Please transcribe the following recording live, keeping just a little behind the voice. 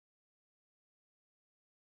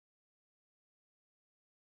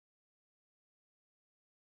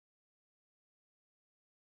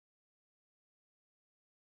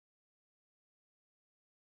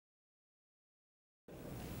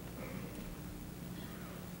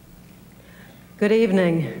Good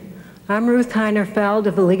evening. I'm Ruth Heinerfeld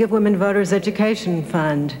of the League of Women Voters Education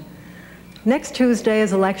Fund. Next Tuesday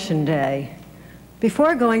is Election Day.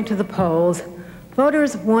 Before going to the polls,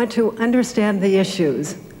 voters want to understand the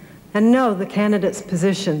issues and know the candidates'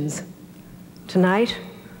 positions. Tonight,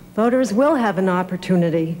 voters will have an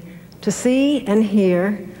opportunity to see and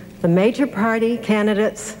hear the major party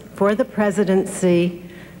candidates for the presidency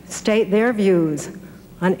state their views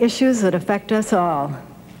on issues that affect us all.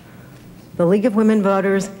 The League of Women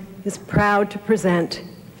Voters is proud to present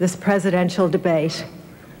this presidential debate.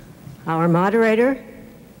 Our moderator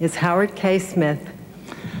is Howard K. Smith.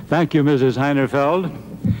 Thank you, Mrs. Heinerfeld.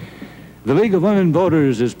 The League of Women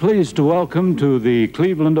Voters is pleased to welcome to the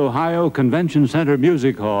Cleveland, Ohio Convention Center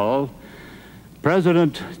Music Hall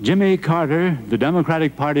President Jimmy Carter, the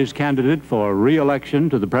Democratic Party's candidate for re-election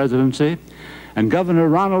to the presidency, and Governor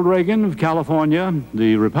Ronald Reagan of California,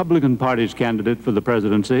 the Republican Party's candidate for the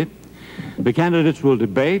presidency. The candidates will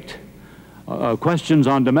debate questions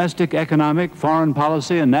on domestic, economic, foreign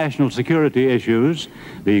policy, and national security issues.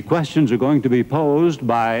 The questions are going to be posed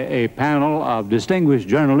by a panel of distinguished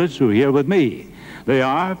journalists who are here with me. They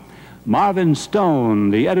are Marvin Stone,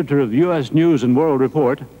 the editor of the U.S. News and World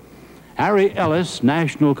Report; Harry Ellis,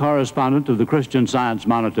 national correspondent of the Christian Science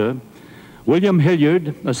Monitor; William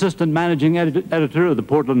Hilliard, assistant managing editor of the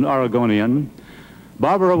Portland Oregonian;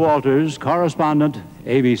 Barbara Walters, correspondent,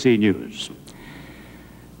 ABC News.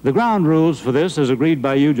 The ground rules for this, as agreed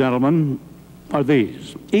by you gentlemen, are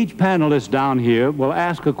these. Each panelist down here will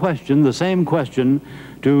ask a question, the same question,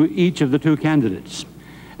 to each of the two candidates.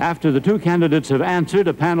 After the two candidates have answered,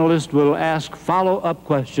 a panelist will ask follow-up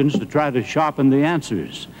questions to try to sharpen the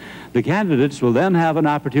answers. The candidates will then have an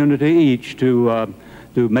opportunity each to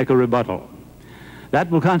make a rebuttal. That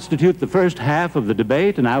will constitute the first half of the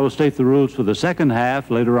debate, and I will state the rules for the second half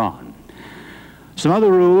later on. Some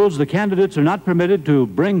other rules: the candidates are not permitted to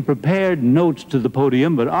bring prepared notes to the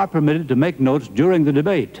podium, but are permitted to make notes during the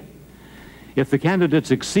debate. If the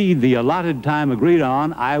candidates exceed the allotted time agreed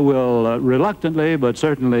on, I will reluctantly but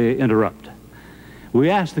certainly interrupt. We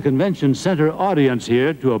ask the convention center audience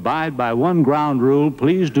here to abide by one ground rule: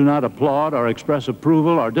 please do not applaud or express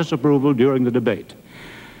approval or disapproval during the debate.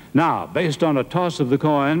 Now, based on a toss of the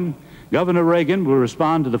coin, Governor Reagan will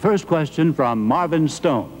respond to the first question from Marvin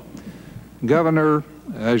Stone. Governor,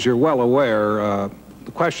 as you're well aware,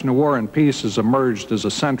 the question of war and peace has emerged as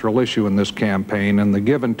a central issue in this campaign. In the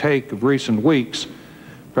give and take of recent weeks,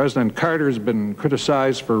 President Carter has been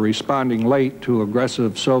criticized for responding late to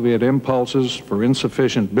aggressive Soviet impulses, for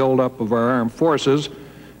insufficient buildup of our armed forces,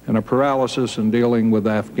 and a paralysis in dealing with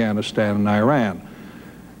Afghanistan and Iran.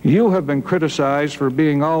 You have been criticized for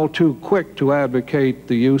being all too quick to advocate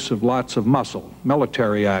the use of lots of muscle,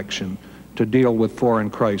 military action, to deal with foreign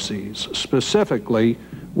crises. Specifically,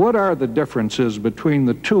 what are the differences between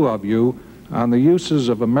the two of you on the uses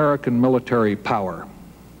of American military power?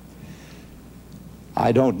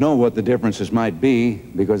 I don't know what the differences might be,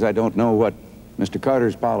 because I don't know what Mr.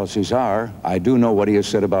 Carter's policies are. I do know what he has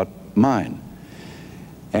said about mine.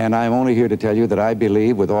 And I'm only here to tell you that I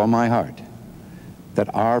believe with all my heart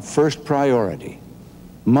that our first priority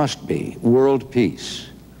must be world peace,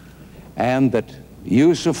 and that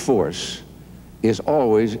use of force is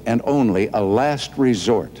always and only a last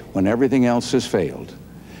resort when everything else has failed,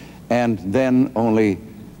 and then only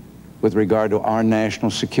with regard to our national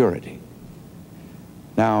security.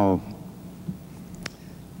 Now,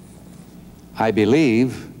 I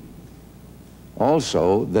believe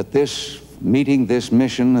also that meeting this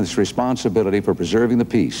mission, this responsibility for preserving the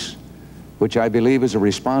peace, which I believe is a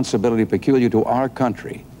responsibility peculiar to our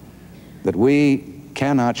country, that we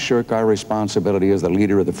cannot shirk our responsibility as the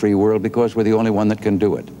leader of the free world, because we're the only one that can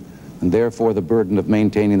do it. And therefore the burden of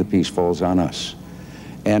maintaining the peace falls on us.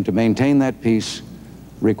 And to maintain that peace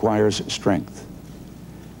requires strength.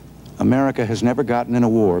 America has never gotten in a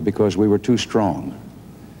war because we were too strong.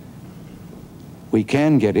 We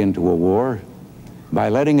can get into a war by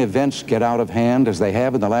letting events get out of hand, as they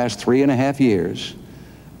have in the last 3.5 years,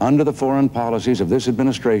 under the foreign policies of this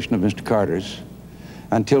administration of Mr. Carter's,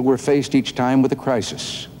 until we're faced each time with a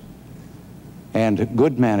crisis. And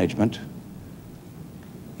good management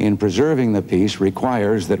in preserving the peace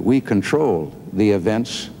requires that we control the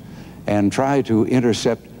events and try to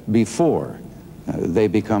intercept before they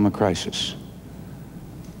become a crisis.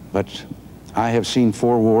 But I have seen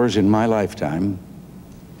 4 wars in my lifetime.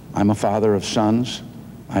 I'm a father of sons.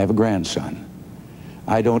 I have a grandson.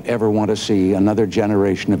 I don't ever want to see another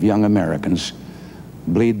generation of young Americans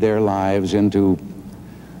bleed their lives into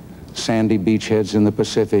sandy beachheads in the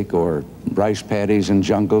Pacific, or rice paddies and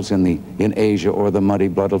jungles in Asia, or the muddy,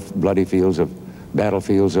 bloody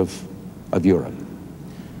battlefields of of Europe.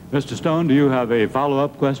 Mr. Stone, do you have a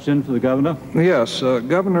follow-up question for the governor? Yes,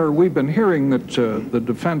 Governor, we've been hearing that the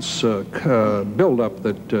defense buildup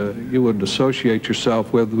that you would associate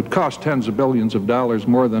yourself with would cost tens of billions of dollars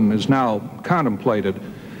more than is now contemplated.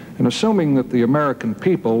 And assuming that the American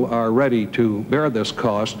people are ready to bear this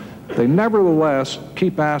cost, they nevertheless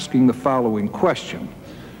keep asking the following question.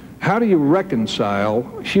 How do you reconcile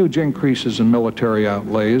huge increases in military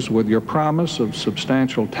outlays with your promise of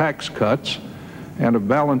substantial tax cuts and of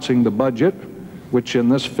balancing the budget, which in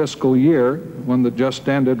this fiscal year, one that just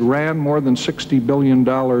ended, ran more than $60 billion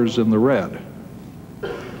in the red?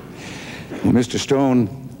 Well, Mr.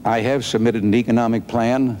 Stone, I have submitted an economic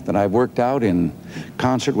plan that I've worked out in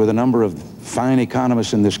concert with a number of fine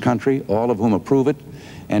economists in this country, all of whom approve it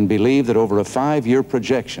and believe that over a 5-year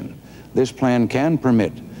projection, this plan can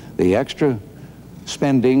permit the extra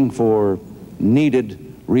spending for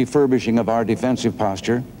needed refurbishing of our defensive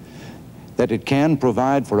posture, that it can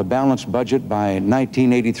provide for a balanced budget by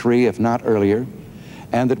 1983, if not earlier,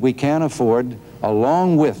 and that we can afford,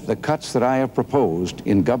 along with the cuts that I have proposed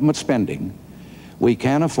in government spending, we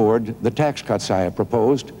can afford the tax cuts I have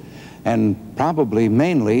proposed, and probably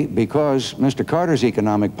mainly because Mr. Carter's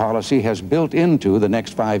economic policy has built into the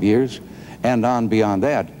next 5 years and on beyond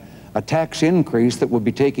that a tax increase that would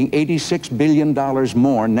be taking $86 billion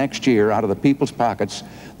more next year out of the people's pockets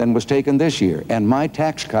than was taken this year. And my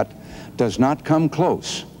tax cut does not come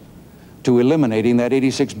close to eliminating that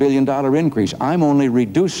 $86 billion increase. I'm only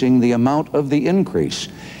reducing the amount of the increase.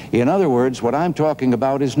 In other words, what I'm talking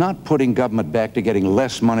about is not putting government back to getting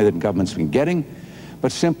less money than government's been getting,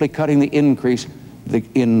 but simply cutting the increase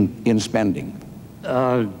in spending.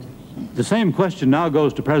 The same question now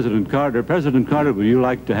goes to President Carter. President Carter, would you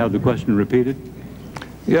like to have the question repeated?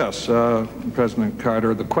 Yes, President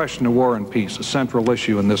Carter, the question of war and peace, a central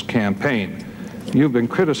issue in this campaign. You've been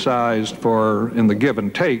criticized for, in the give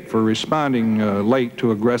and take, for responding late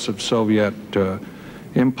to aggressive Soviet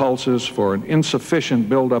impulses, for an insufficient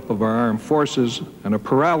buildup of our armed forces, and a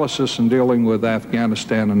paralysis in dealing with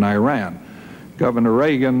Afghanistan and Iran. Governor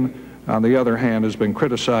Reagan, on the other hand, has been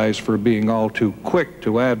criticized for being all too quick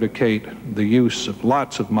to advocate the use of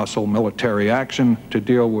lots of muscle military action to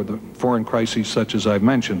deal with foreign crises such as I've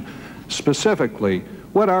mentioned. Specifically,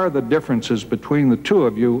 what are the differences between the two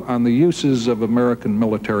of you on the uses of American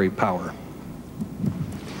military power?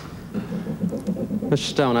 Mr.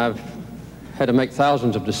 Stone, I've had to make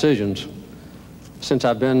thousands of decisions since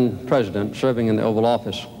I've been president, serving in the Oval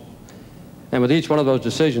Office. And with each one of those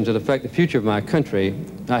decisions that affect the future of my country,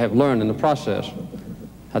 I have learned in the process.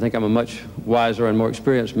 I think I'm a much wiser and more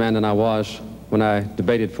experienced man than I was when I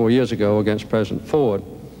debated 4 years ago against President Ford.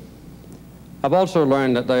 I've also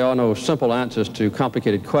learned that there are no simple answers to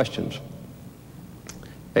complicated questions.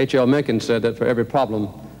 H.L. Mencken said that for every problem,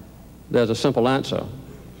 there's a simple answer.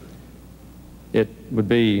 It would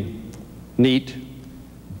be neat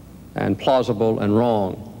and plausible and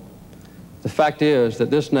wrong. The fact is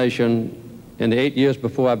that this nation, in the 8 years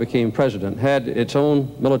before I became president, had its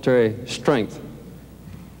own military strength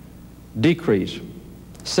decrease.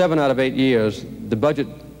 7 out of 8 years, the budget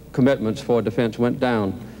commitments for defense went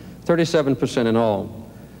down, 37% in all.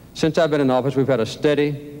 Since I've been in office, we've had a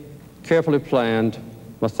steady, carefully planned,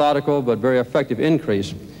 methodical, but very effective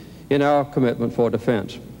increase in our commitment for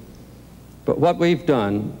defense. But what we've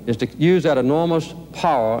done is to use that enormous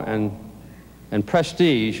power and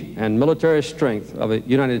prestige and military strength of the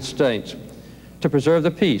United States to preserve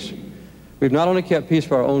the peace. We've not only kept peace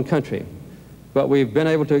for our own country, but we've been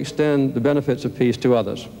able to extend the benefits of peace to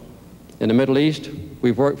others. In the Middle East,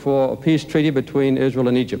 we've worked for a peace treaty between Israel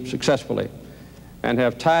and Egypt successfully, and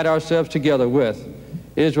have tied ourselves together with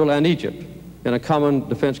Israel and Egypt in a common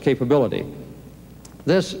defense capability.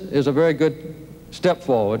 This is a very good step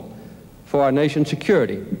forward for our nation's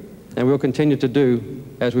security, and we'll continue to do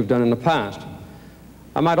as we've done in the past.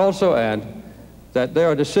 I might also add that there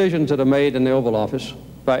are decisions that are made in the Oval Office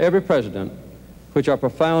by every president which are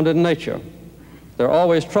profound in nature. There are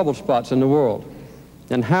always troubled spots in the world,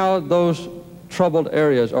 and how those troubled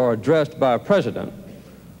areas are addressed by a president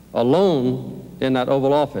alone in that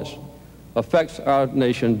Oval Office affects our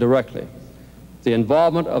nation directly. The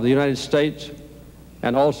involvement of the United States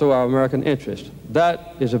and also our American interest,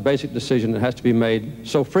 that is a basic decision that has to be made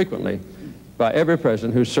so frequently by every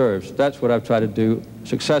president who serves. That's what I've tried to do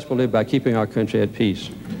successfully by keeping our country at peace.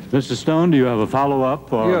 Mr. Stone, do you have a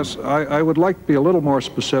follow-up? Yes, I would like to be a little more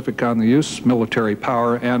specific on the use of military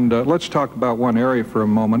power, and let's talk about one area for a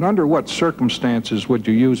moment. Under what circumstances would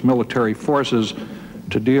you use military forces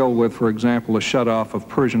to deal with, for example, a shutoff of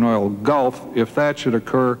Persian oil Gulf? If that should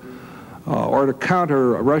occur, or to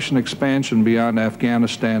counter a Russian expansion beyond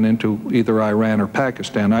Afghanistan into either Iran or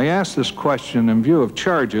Pakistan. I ask this question in view of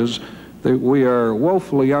charges that we are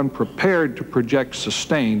woefully unprepared to project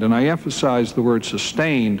sustained, and I emphasize the word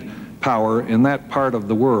sustained, power in that part of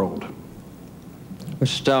the world. Mr.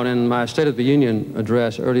 Stout, in my State of the Union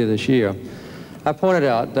address earlier this year, I pointed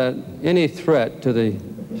out that any threat to the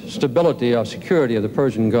stability or security of the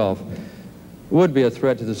Persian Gulf would be a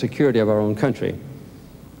threat to the security of our own country.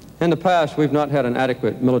 In the past, we've not had an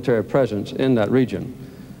adequate military presence in that region.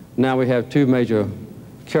 Now we have 2 major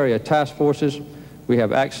carrier task forces. We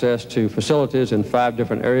have access to facilities in 5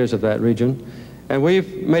 different areas of that region. And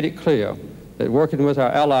we've made it clear that working with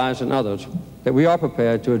our allies and others, that we are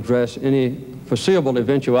prepared to address any foreseeable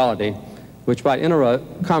eventuality which might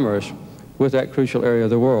interrupt commerce with that crucial area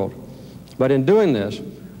of the world. But in doing this,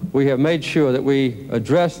 we have made sure that we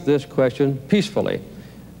address this question peacefully,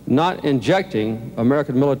 not injecting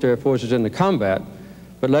American military forces into combat,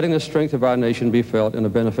 but letting the strength of our nation be felt in a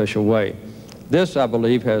beneficial way. This, I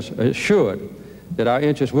believe, has assured that our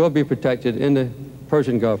interests will be protected in the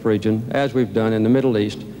Persian Gulf region, as we've done in the Middle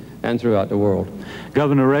East and throughout the world.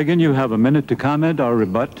 Governor Reagan, you have a minute to comment or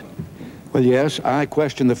rebut. Well, yes, I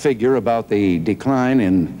question the figure about the decline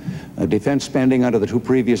in defense spending under the 2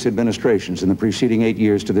 previous administrations in the preceding 8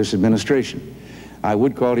 years to this administration. I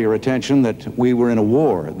would call to your attention that we were in a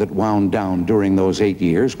war that wound down during those 8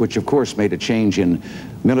 years, which of course made a change in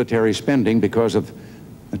military spending because of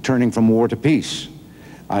turning from war to peace.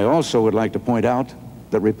 I also would like to point out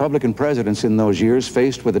that Republican presidents in those years,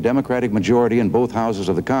 faced with a Democratic majority in both houses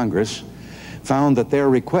of the Congress, found that their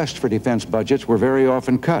requests for defense budgets were very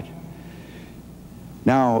often cut.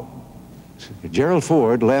 Now, Gerald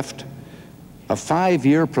Ford left a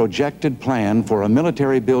 5-year projected plan for a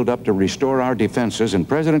military buildup to restore our defenses, and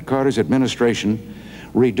President Carter's administration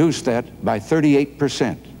reduced that by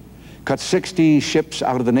 38%, cut 60 ships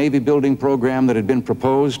out of the Navy building program that had been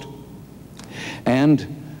proposed,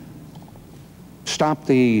 and stopped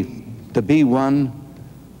the B-1,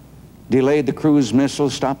 delayed the cruise missile,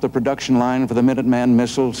 stopped the production line for the Minuteman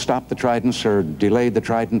missile, stopped the Tridents, or delayed the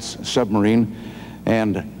Tridents submarine,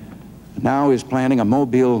 and now is planning a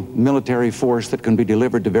mobile military force that can be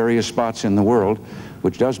delivered to various spots in the world,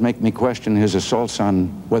 which does make me question his assaults on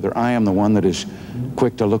whether I am the one that is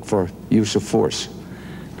quick to look for use of force.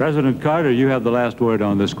 President Carter, you have the last word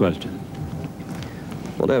on this question.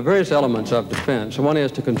 Well, there are various elements of defense. One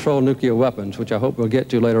is to control nuclear weapons, which I hope we'll get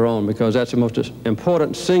to later on, because that's the most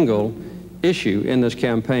important single issue in this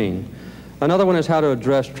campaign. Another one is how to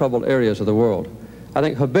address troubled areas of the world. I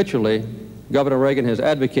think habitually, Governor Reagan has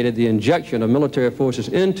advocated the injection of military forces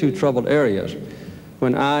into troubled areas,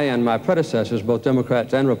 when I and my predecessors, both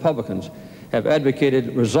Democrats and Republicans, have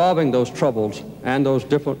advocated resolving those troubles and those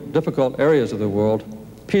difficult areas of the world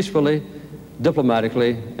peacefully,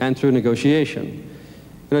 diplomatically, and through negotiation.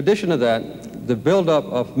 In addition to that, the buildup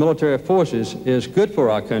of military forces is good for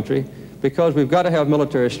our country because we've got to have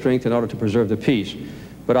military strength in order to preserve the peace.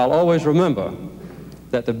 But I'll always remember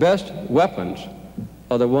that the best weapons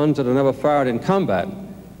are the ones that are never fired in combat,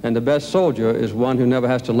 and the best soldier is one who never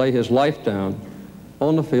has to lay his life down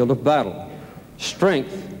on the field of battle.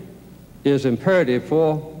 Strength is imperative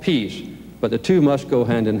for peace, but the 2 must go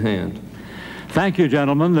hand in hand. Thank you,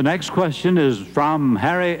 gentlemen. The next question is from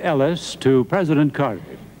Harry Ellis to President Carter.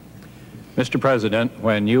 Mr. President,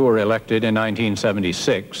 when you were elected in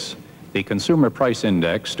 1976, the Consumer Price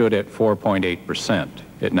Index stood at 4.8%.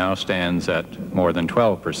 It now stands at more than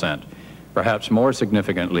 12%. Perhaps more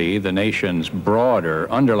significantly, the nation's broader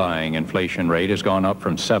underlying inflation rate has gone up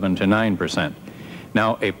from 7 to 9%.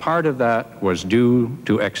 Now, a part of that was due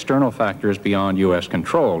to external factors beyond U.S.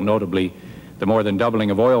 control, notably the more than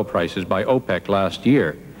doubling of oil prices by OPEC last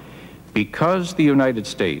year. Because the United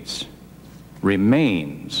States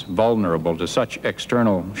remains vulnerable to such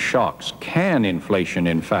external shocks, can inflation,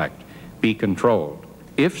 in fact, be controlled?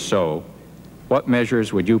 If so, what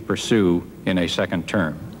measures would you pursue in a second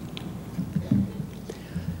term?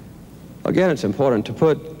 Again, it's important to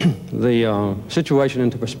put the situation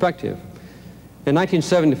into perspective. In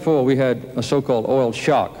 1974, we had a so-called oil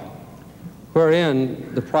shock,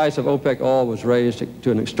 wherein the price of OPEC oil was raised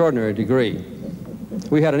to an extraordinary degree.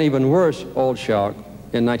 We had an even worse oil shock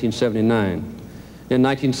in 1979. In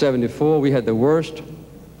 1974, we had the worst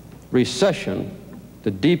recession,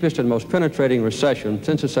 the deepest and most penetrating recession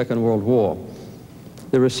since the Second World War.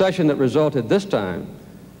 The recession that resulted this time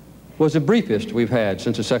was the briefest we've had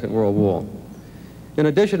since the Second World War. In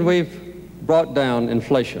addition, we've brought down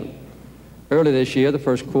inflation. Early this year, the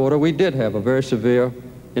first quarter, we did have a very severe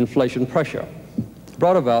inflation pressure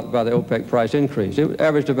brought about by the OPEC price increase. It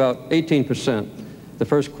averaged about 18% the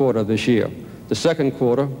first quarter of this year. The second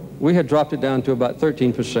quarter, we had dropped it down to about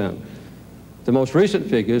 13%. The most recent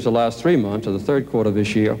figures, the last 3 months of the third quarter of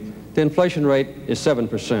this year, the inflation rate is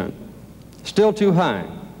 7%. Still too high,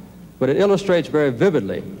 but it illustrates very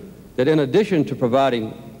vividly that in addition to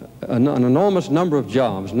providing an enormous number of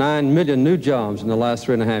jobs, 9 million new jobs in the last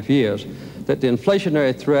 3.5 years, that the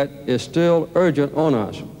inflationary threat is still urgent on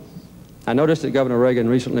us. I noticed that Governor Reagan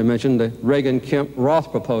recently mentioned the Reagan-Kemp-Roth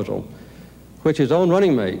proposal, which his own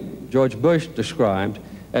running mate, George Bush, described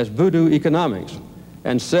as voodoo economics,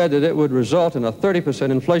 and said that it would result in a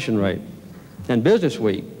 30% inflation rate. And Business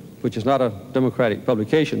Week, which is not a Democratic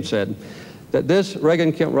publication, said that this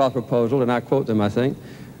Reagan-Kemp-Roth proposal, and I quote them, I think,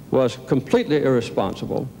 was completely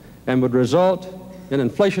irresponsible and would result in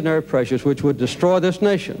inflationary pressures which would destroy this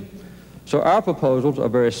nation. So our proposals are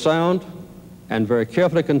very sound and very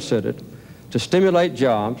carefully considered to stimulate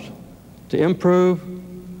jobs, to improve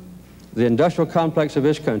the industrial complex of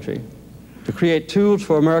this country, to create tools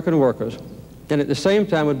for American workers, and at the same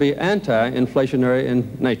time would be anti-inflationary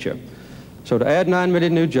in nature. So to add 9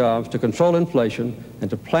 million new jobs, to control inflation, and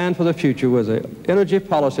to plan for the future with the energy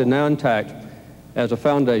policy now intact as a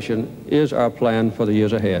foundation is our plan for the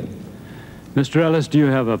years ahead. Mr. Ellis, do you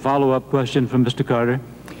have a follow-up question from Mr. Carter?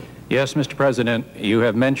 Yes, Mr. President, you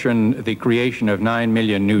have mentioned the creation of 9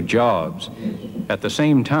 million new jobs. At the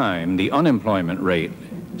same time, the unemployment rate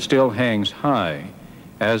still hangs high,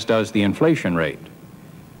 as does the inflation rate.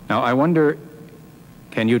 Now, I wonder,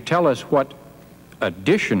 can you tell us what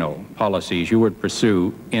additional policies you would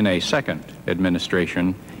pursue in a second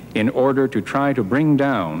administration in order to try to bring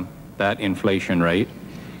down that inflation rate?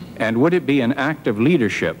 And would it be an act of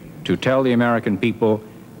leadership to tell the American people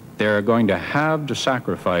they're going to have to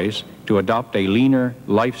sacrifice to adopt a leaner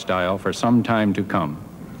lifestyle for some time to come?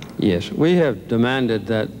 Yes, we have demanded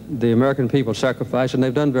that the American people sacrifice, and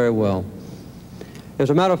they've done very well.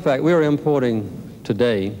 As a matter of fact, we are importing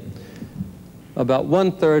today about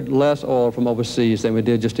 1/3 less oil from overseas than we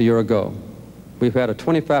did just a year ago. We've had a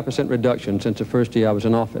 25% reduction since the first year I was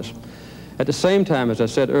in office. At the same time, as I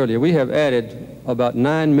said earlier, we have added about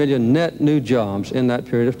 9 million net new jobs in that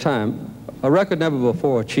period of time, a record never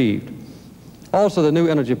before achieved. Also, the new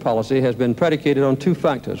energy policy has been predicated on two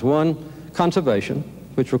factors. One, conservation,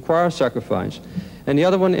 which requires sacrifice, and the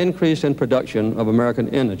other one, increase in production of American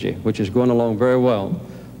energy, which is going along very well.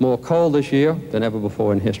 More coal this year than ever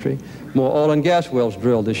before in history. More oil and gas wells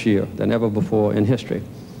drilled this year than ever before in history.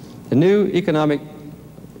 The new economic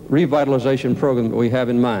revitalization program that we have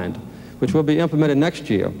in mind, which will be implemented next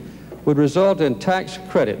year, would result in tax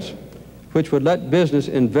credits which would let business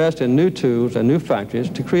invest in new tools and new factories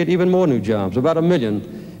to create even more new jobs, about 1 million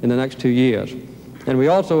in the next 2 years. And we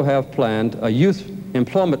also have planned a youth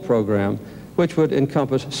employment program which would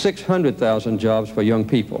encompass 600,000 jobs for young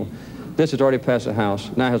people. This has already passed the House,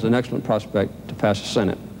 now has an excellent prospect to pass the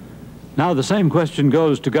Senate. Now the same question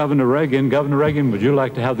goes to Governor Reagan. Governor Reagan, would you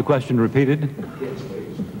like to have the question repeated?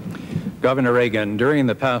 Governor Reagan, during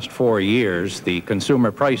the past 4 years, the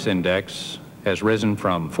consumer price index has risen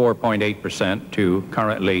from 4.8% to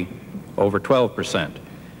currently over 12%.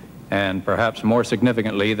 And perhaps more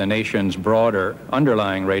significantly, the nation's broader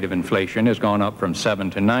underlying rate of inflation has gone up from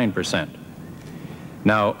 7 to 9%.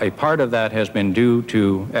 Now, a part of that has been due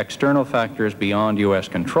to external factors beyond U.S.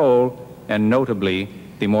 control, and notably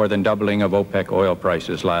the more than doubling of OPEC oil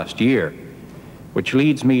prices last year, which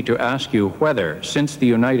leads me to ask you whether, since the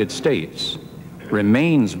United States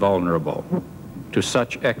remains vulnerable to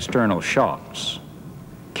such external shocks,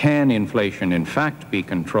 can inflation in fact be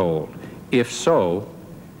controlled? If so,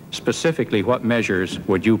 specifically what measures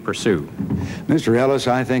would you pursue? Mr. Ellis,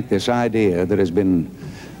 I think this idea that has been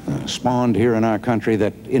spawned here in our country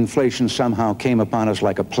that inflation somehow came upon us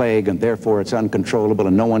like a plague and therefore it's uncontrollable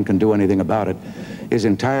and no one can do anything about it is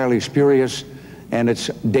entirely spurious, and it's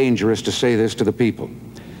dangerous to say this to the people.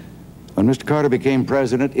 When Mr. Carter became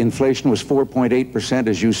president, inflation was 4.8%,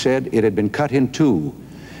 as you said. It had been cut in two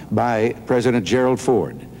by President Gerald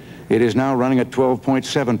Ford. It is now running at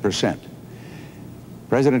 12.7%.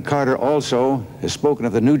 President Carter also has spoken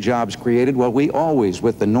of the new jobs created. Well, we always,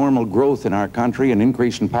 with the normal growth in our country and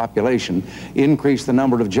increase in population, increase the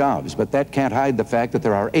number of jobs. But that can't hide the fact that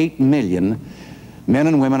there are 8 million men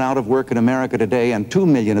and women out of work in America today, and 2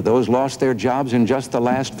 million of those lost their jobs in just the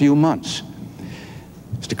last few months.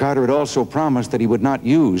 Mr. Carter had also promised that he would not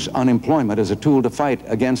use unemployment as a tool to fight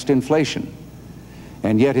against inflation.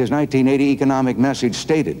 And yet his 1980 economic message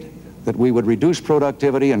stated that we would reduce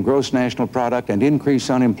productivity and gross national product and increase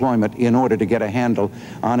unemployment in order to get a handle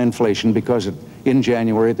on inflation, because in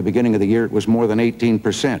January, at the beginning of the year, it was more than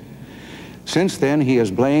 18%. Since then, he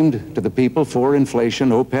has blamed to the people for inflation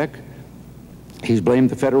OPEC, He's blamed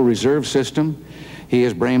the Federal Reserve System. He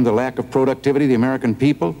has blamed the lack of productivity of the American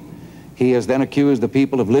people. He has then accused the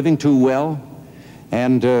people of living too well,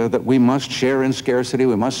 and that we must share in scarcity,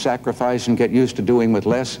 we must sacrifice and get used to doing with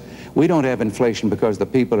less. We don't have inflation because the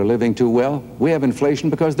people are living too well. We have inflation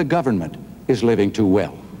because the government is living too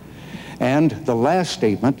well. And the last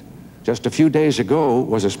statement, just a few days ago,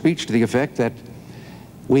 was a speech to the effect that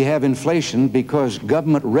we have inflation because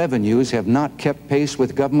government revenues have not kept pace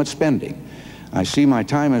with government spending. I see my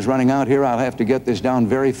time is running out here. I'll have to get this down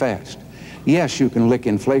very fast. Yes, you can lick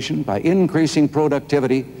inflation by increasing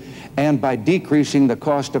productivity and by decreasing the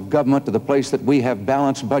cost of government to the place that we have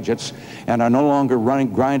balanced budgets and are no longer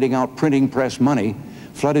grinding out printing press money,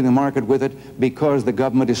 flooding the market with it because the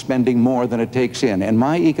government is spending more than it takes in. And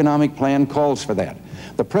my economic plan calls for that.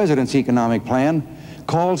 The President's economic plan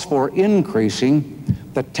calls for increasing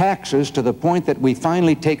the taxes to the point that we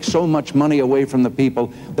finally take so much money away from the people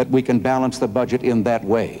that we can balance the budget in that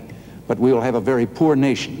way. But we will have a very poor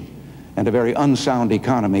nation and a very unsound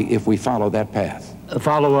economy if we follow that path. A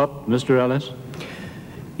follow-up, Mr. Ellis?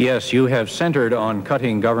 Yes, you have centered on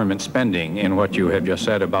cutting government spending in what you have just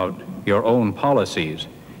said about your own policies.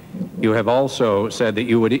 You have also said that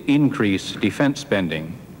you would increase defense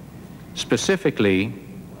spending. Specifically,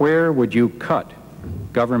 where would you cut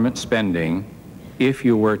government spending if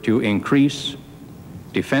you were to increase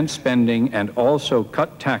defense spending and also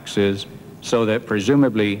cut taxes so that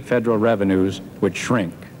presumably federal revenues would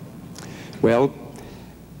shrink? Well,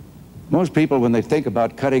 most people, when they think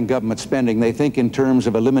about cutting government spending, they think in terms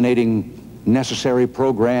of eliminating necessary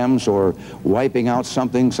programs or wiping out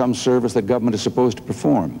some service that government is supposed to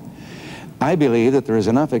perform. I believe that there is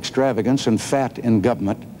enough extravagance and fat in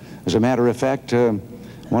government. As a matter of fact,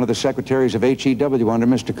 one of the secretaries of HEW under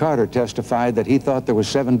Mr. Carter testified that he thought there was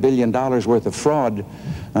 $7 billion worth of fraud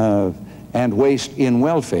and waste in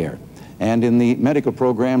welfare and in the medical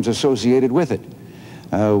programs associated with it.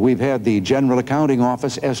 We've had the General Accounting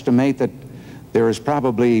Office estimate that there is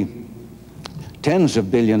probably tens of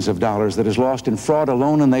billions of dollars that is lost in fraud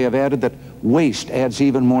alone, and they have added that waste adds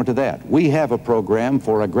even more to that. We have a program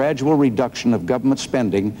for a gradual reduction of government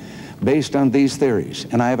spending based on these theories,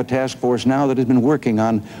 and I have a task force now that has been working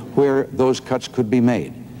on where those cuts could be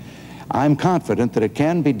made. I'm confident that it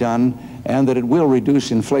can be done and that it will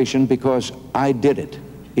reduce inflation because I did it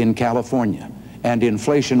in California. And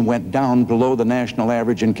inflation went down below the national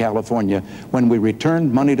average in California when we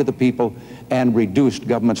returned money to the people and reduced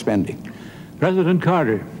government spending. President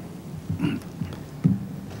Carter.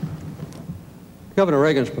 Governor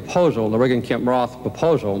Reagan's proposal, the Reagan-Kemp-Roth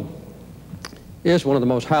proposal, is one of the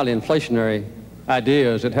most highly inflationary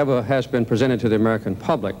ideas that ever has been presented to the American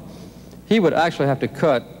public. He would actually have to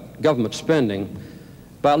cut government spending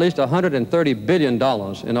by at least $130 billion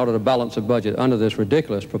in order to balance the budget under this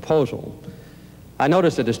ridiculous proposal. I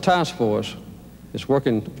noticed that his task force is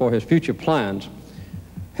working for his future plans,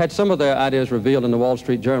 had some of their ideas revealed in the Wall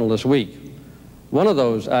Street Journal this week. One of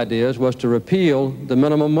those ideas was to repeal the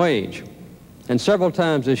minimum wage. And several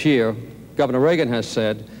times this year, Governor Reagan has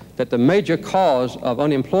said that the major cause of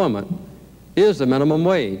unemployment is the minimum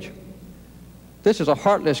wage. This is a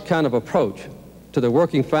heartless kind of approach to the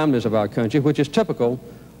working families of our country, which is typical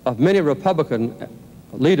of many Republican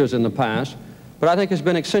leaders in the past, but I think has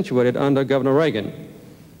been accentuated under Governor Reagan.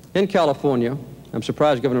 In California, I'm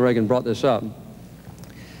surprised Governor Reagan brought this up,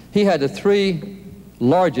 he had the 3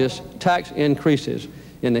 largest tax increases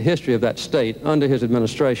in the history of that state under his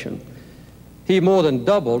administration. He more than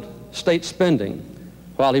doubled state spending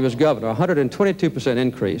while he was governor, a 122%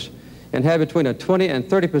 increase, and had between a 20 and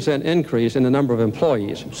 30% increase in the number of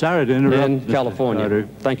employees. Sorry to interrupt, in Mr. California. Carter.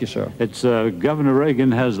 Thank you, sir. It's Governor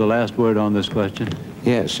Reagan has the last word on this question.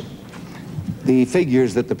 Yes. The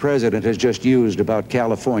figures that the President has just used about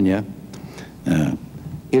California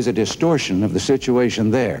is a distortion of the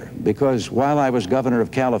situation there, because while I was governor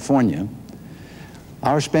of California,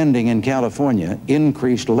 our spending in California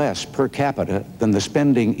increased less per capita than the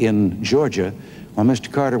spending in Georgia while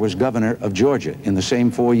Mr. Carter was governor of Georgia in the same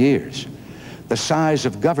 4 years. The size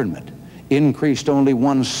of government increased only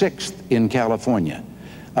 1/6 in California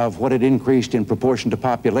of what it increased in proportion to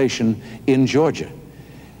population in Georgia.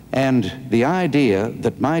 And the idea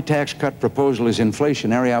that my tax cut proposal is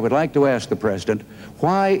inflationary, I would like to ask the President,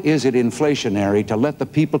 why is it inflationary to let the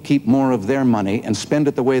people keep more of their money and spend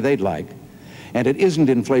it the way they'd like, and it isn't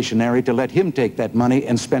inflationary to let him take that money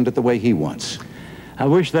and spend it the way he wants? I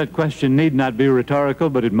wish that question need not be rhetorical,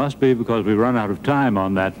 but it must be because we run out of time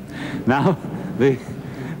on that. Now,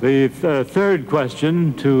 the third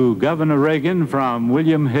question to Governor Reagan from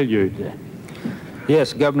William Hilliard.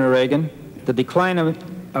 Yes, Governor Reagan, the decline of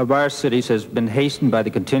of our cities has been hastened by the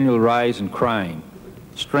continual rise in crime,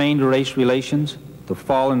 strained race relations, the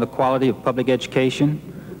fall in the quality of public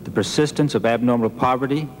education, the persistence of abnormal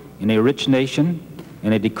poverty in a rich nation,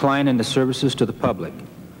 and a decline in the services to the public.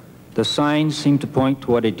 The signs seem to point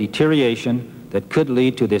toward a deterioration that could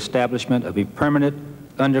lead to the establishment of a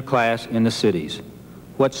permanent underclass in the cities.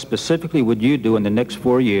 What specifically would you do in the next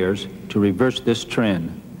 4 years to reverse this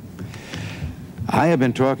trend? I have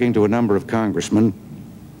been talking to a number of congressmen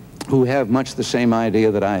who have much the same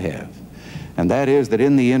idea that I have, and that is that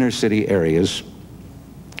in the inner city areas,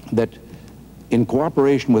 that in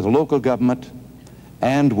cooperation with local government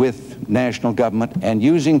and with national government and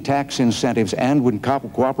using tax incentives and with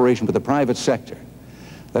cooperation with the private sector,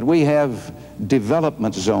 that we have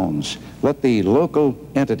development zones. Let the local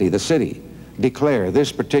entity, the city, declare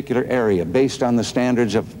this particular area based on the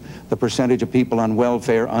standards of the percentage of people on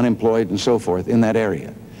welfare, unemployed, and so forth in that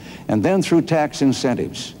area. And then through tax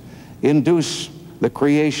incentives, induce the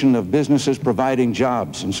creation of businesses providing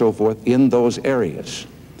jobs and so forth in those areas.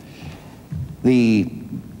 The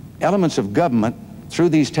elements of government through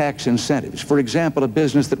these tax incentives, for example, a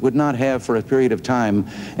business that would not have for a period of time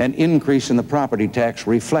an increase in the property tax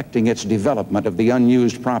reflecting its development of the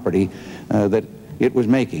unused property that it was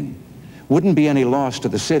making, wouldn't be any loss to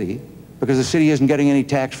the city because the city isn't getting any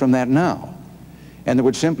tax from that now. And there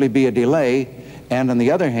would simply be a delay, and on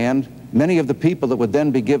the other hand, many of the people that would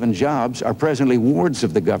then be given jobs are presently wards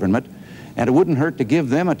of the government, and it wouldn't hurt to give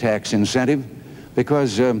them a tax incentive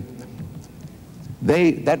because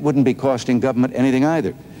that wouldn't be costing government anything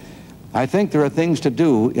either. I think there are things to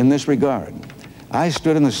do in this regard. I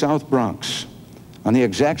stood in the South Bronx on the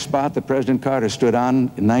exact spot that President Carter stood on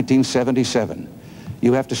in 1977.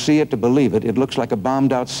 You have to see it to believe it. It looks like a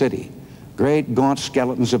bombed out city. Great gaunt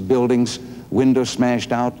skeletons of buildings, windows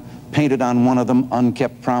smashed out, painted on one of them,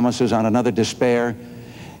 unkept promises, on another despair.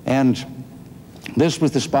 And this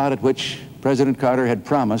was the spot at which President Carter had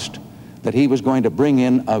promised that he was going to bring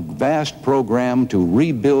in a vast program to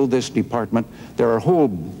rebuild this department. There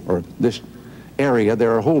are this area,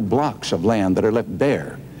 there are whole blocks of land that are left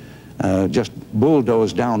bare, just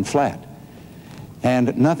bulldozed down flat.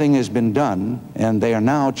 And nothing has been done, and they are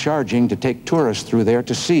now charging to take tourists through there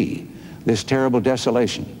to see this terrible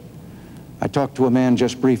desolation. I talked to a man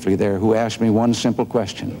just briefly there who asked me one simple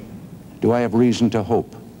question: do I have reason to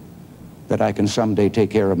hope that I can someday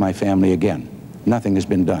take care of my family again? Nothing has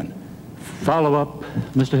been done. Follow-up,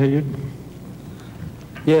 Mr. Hilliard?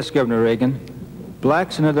 Yes, Governor Reagan.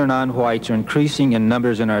 Blacks and other non-whites are increasing in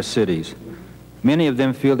numbers in our cities. Many of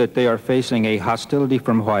them feel that they are facing a hostility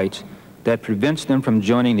from whites that prevents them from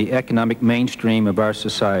joining the economic mainstream of our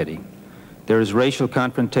society. There is racial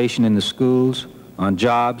confrontation in the schools, on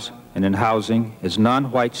jobs, and in housing as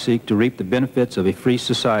non-whites seek to reap the benefits of a free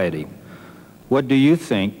society. What do you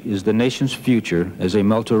think is the nation's future as a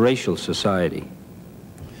multiracial society?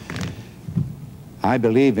 I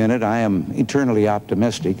believe in it. I am eternally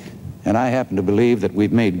optimistic, and I happen to believe that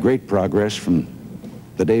we've made great progress from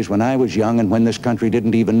the days when I was young and when this country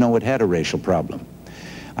didn't even know it had a racial problem.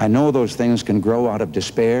 I know those things can grow out of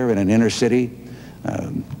despair in an inner city,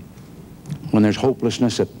 when there's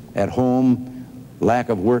hopelessness at home, lack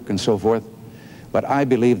of work and so forth. But I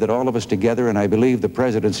believe that all of us together, and I believe the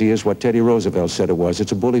presidency is what Teddy Roosevelt said it was.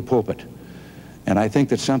 It's a bully pulpit. And I think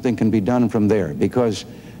that something can be done from there, because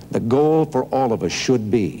the goal for all of us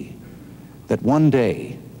should be that one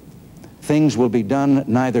day things will be done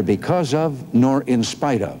neither because of nor in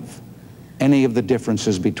spite of any of the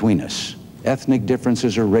differences between us, ethnic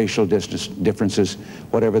differences or racial differences,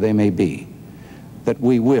 whatever they may be, that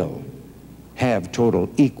we will have total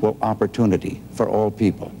equal opportunity for all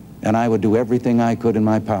people. And I would do everything I could in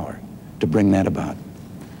my power to bring that about.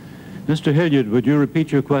 Mr. Hilliard, would you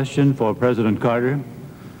repeat your question for President Carter?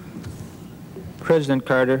 President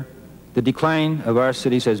Carter, the decline of our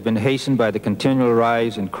cities has been hastened by the continual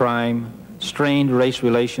rise in crime, strained race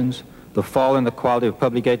relations, the fall in the quality of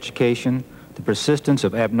public education, the persistence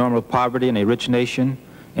of abnormal poverty in a rich nation,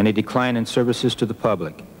 and a decline in services to the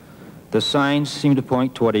public. The signs seem to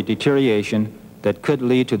point toward a deterioration that could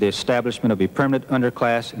lead to the establishment of a permanent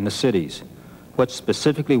underclass in the cities. What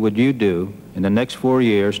specifically would you do in the next 4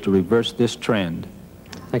 years to reverse this trend?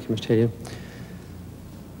 Thank you, Mr. Hilliard.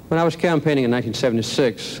 When I was campaigning in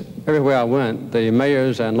 1976, everywhere I went, the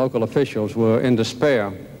mayors and local officials were in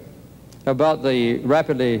despair about the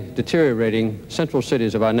rapidly deteriorating central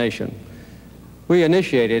cities of our nation. We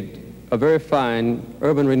initiated a very fine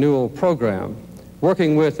urban renewal program,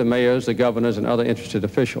 working with the mayors, the governors, and other interested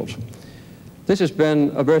officials. This has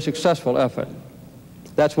been a very successful effort.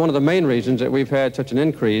 That's one of the main reasons that we've had such an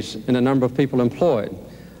increase in the number of people employed.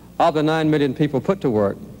 Of the 9 million people put to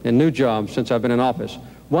work in new jobs since I've been in office,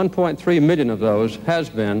 1.3 million of those has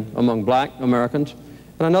been among black Americans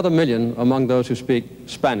and another million among those who speak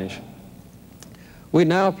Spanish. We're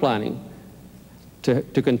now planning to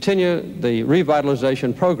continue the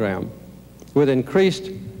revitalization program with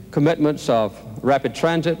increased commitments of rapid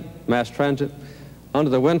transit, mass transit.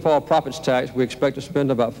 Under the windfall profits tax, we expect to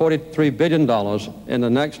spend about $43 billion in the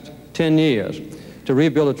next 10 years to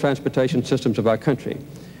rebuild the transportation systems of our country.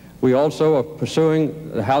 We also are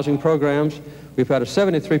pursuing the housing programs. We've had a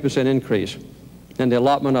 73% increase in the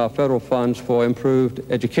allotment of federal funds for improved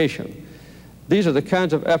education. These are the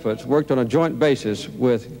kinds of efforts worked on a joint basis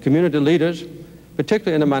with community leaders,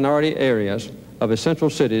 particularly in the minority areas of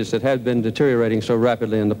essential cities that had been deteriorating so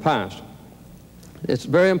rapidly in the past. It's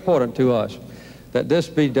very important to us that this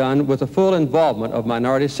be done with the full involvement of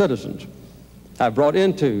minority citizens. I've brought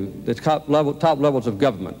into the top levels of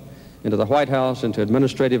government, into the White House, into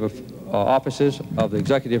administrative offices of the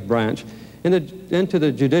executive branch, into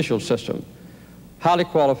the judicial system, highly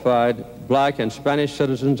qualified black and Spanish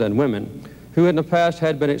citizens and women who in the past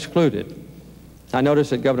had been excluded. I noticed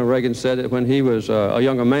that Governor Reagan said that when he was a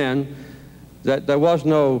younger man that there was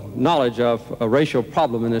no knowledge of a racial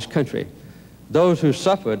problem in this country. Those who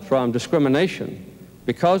suffered from discrimination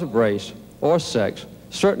because of race or sex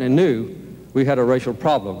certainly knew we had a racial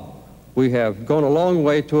problem. We have gone a long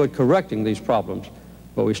way toward correcting these problems,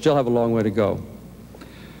 but we still have a long way to go.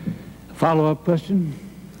 Follow-up question?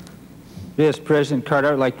 Yes, President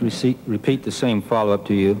Carter, I'd like to repeat the same follow-up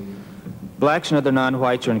to you. Blacks and other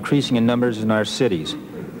non-whites are increasing in numbers in our cities.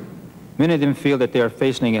 Many of them feel that they are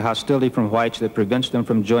facing a hostility from whites that prevents them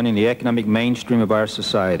from joining the economic mainstream of our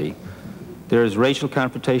society. There is racial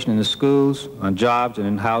confrontation in the schools, on jobs, and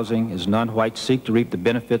in housing as non-whites seek to reap the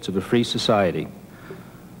benefits of a free society.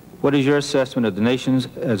 What is your assessment of the nation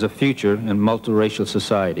as a future and multiracial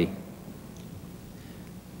society?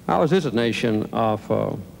 Ours is a nation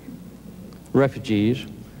of refugees,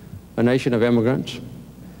 a nation of immigrants.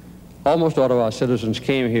 Almost all of our citizens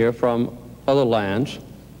came here from other lands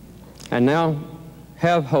and now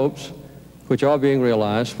have hopes, which are being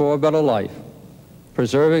realized, for a better life,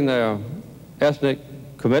 preserving their ethnic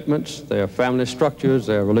commitments, their family structures,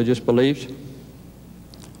 their religious beliefs,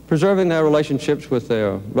 preserving their relationships with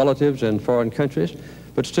their relatives in foreign countries,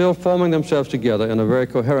 but still forming themselves together in a very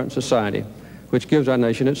coherent society, which gives our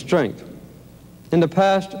nation its strength. In the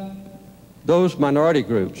past, those minority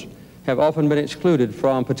groups have often been excluded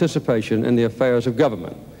from participation in the affairs of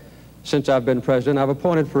government. Since I've been president, I've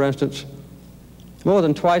appointed, for instance, more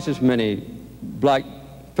than twice as many black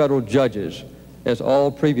federal judges as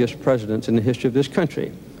all previous presidents in the history of this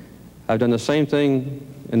country. I've done the same thing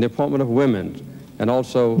in the appointment of women and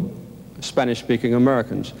also Spanish-speaking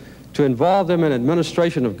Americans, to involve them in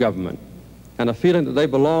administration of government and a feeling that they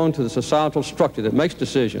belong to the societal structure that makes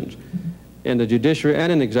decisions in the judiciary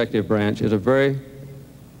and in the executive branch is a very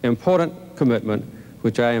important commitment,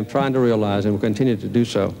 which I am trying to realize and will continue to do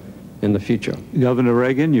so in the future. Governor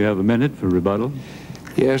Reagan, you have a minute for rebuttal.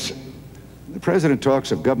 Yes, the President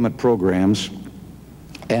talks of government programs,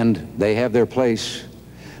 and they have their place.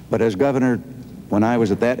 But as governor, when I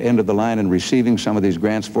was at that end of the line and receiving some of these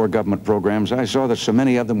grants for government programs, I saw that so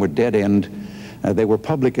many of them were dead end. They were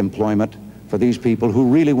public employment for these people who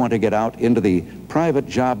really want to get out into the private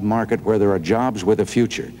job market where there are jobs with a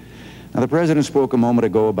future. Now, the President spoke a moment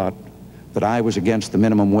ago about that I was against the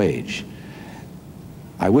minimum wage.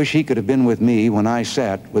 I wish he could have been with me when I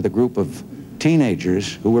sat with a group of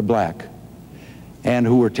teenagers who were black and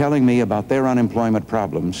who were telling me about their unemployment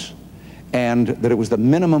problems, and that it was the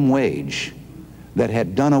minimum wage that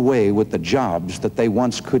had done away with the jobs that they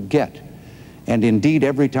once could get. And indeed,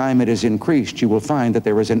 every time it has increased, you will find that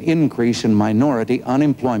there is an increase in minority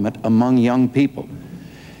unemployment among young people.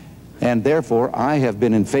 And therefore, I have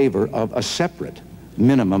been in favor of a separate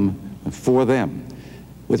minimum for them.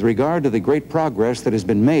 With regard to the great progress that has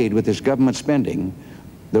been made with this government spending,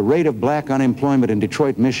 the rate of black unemployment in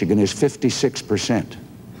Detroit, Michigan is 56%.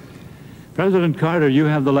 President Carter, you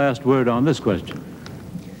have the last word on this question.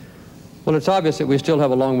 Well, it's obvious that we still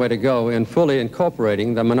have a long way to go in fully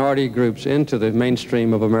incorporating the minority groups into the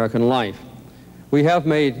mainstream of American life. We have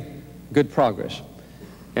made good progress.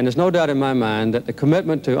 And there's no doubt in my mind that the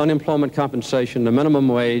commitment to unemployment compensation, the minimum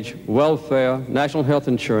wage, welfare, national health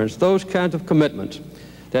insurance, those kinds of commitments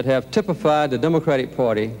that have typified the Democratic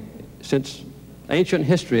Party since ancient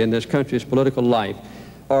history in this country's political life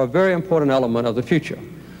are a very important element of the future.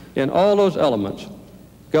 In all those elements,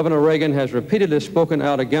 Governor Reagan has repeatedly spoken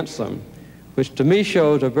out against them, which to me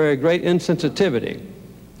shows a very great insensitivity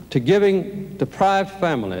to giving deprived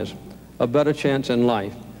families a better chance in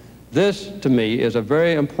life. This, to me, is a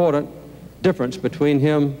very important difference between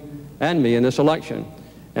him and me in this election,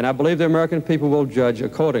 and I believe the American people will judge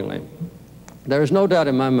accordingly. There is no doubt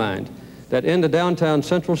in my mind that in the downtown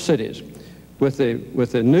central cities, with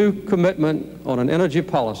the new commitment on an energy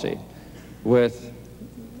policy, with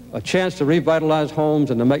a chance to revitalize homes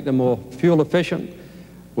and to make them more fuel efficient,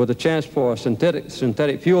 with a chance for a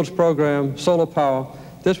synthetic fuels program, solar power,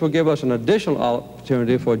 this will give us an additional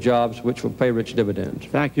opportunity for jobs which will pay rich dividends.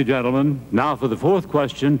 Thank you, gentlemen. Now for the fourth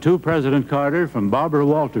question to President Carter from Barbara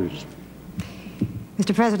Walters.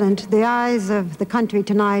 Mr. President, the eyes of the country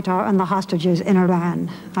tonight are on the hostages in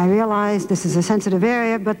Iran. I realize this is a sensitive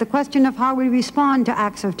area, but the question of how we respond to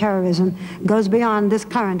acts of terrorism goes beyond this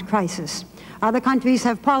current crisis. Other countries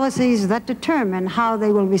have policies that determine how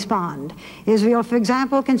they will respond. Israel, for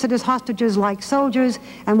example, considers hostages like soldiers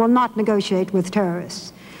and will not negotiate with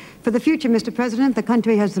terrorists. For the future, Mr. President, the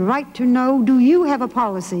country has the right to know, do you have a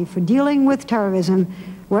policy for dealing with terrorism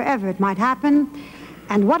wherever it might happen?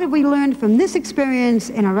 And what have we learned from this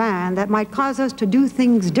experience in Iran that might cause us to do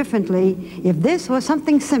things differently if this or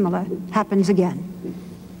something similar happens again?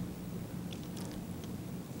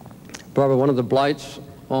 Barbara, one of the blights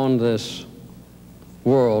on this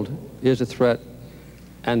world is the threat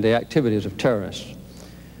and the activities of terrorists.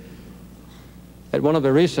 At one of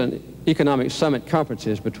the recent economic summit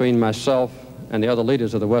conferences between myself and the other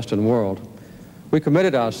leaders of the Western world, we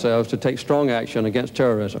committed ourselves to take strong action against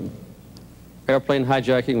terrorism. Airplane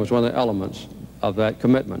hijacking was one of the elements of that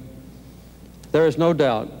commitment. There is no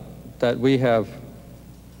doubt that we have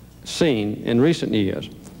seen in recent years,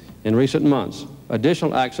 in recent months,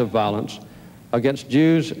 additional acts of violence against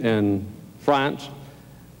Jews in France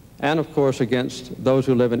and, of course, against those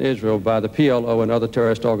who live in Israel by the PLO and other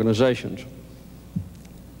terrorist organizations.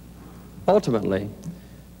 Ultimately,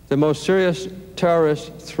 the most serious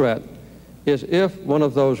terrorist threat is if one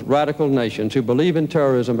of those radical nations who believe in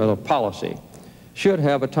terrorism as a policy should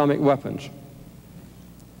have atomic weapons.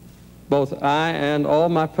 Both I and all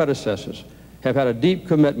my predecessors have had a deep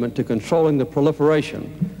commitment to controlling the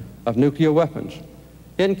proliferation of nuclear weapons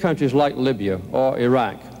in countries like Libya or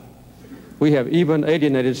Iraq. We have even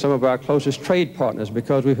alienated some of our closest trade partners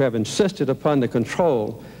because we have insisted upon the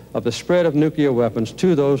control of the spread of nuclear weapons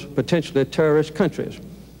to those potentially terrorist countries.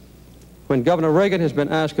 When Governor Reagan has been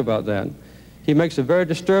asked about that, he makes a very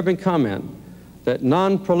disturbing comment that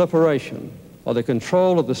non-proliferation or the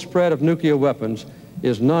control of the spread of nuclear weapons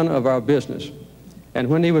is none of our business. And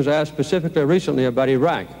when he was asked specifically recently about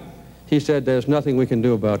Iraq, he said there's nothing we can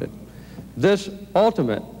do about it. This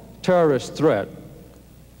ultimate terrorist threat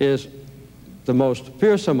is the most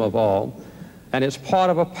fearsome of all, and it's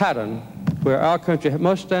part of a pattern where our country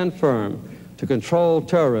must stand firm to control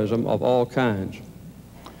terrorism of all kinds.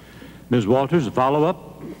 Ms. Walters, a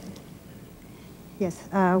follow-up? Yes.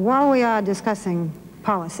 While we are discussing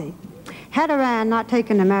policy, had Iran not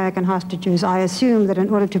taken American hostages, I assume that in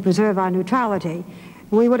order to preserve our neutrality,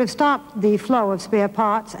 we would have stopped the flow of spare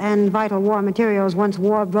parts and vital war materials once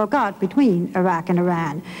war broke out between Iraq and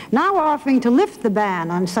Iran. Now we're offering to lift the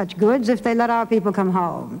ban on such goods if they let our people come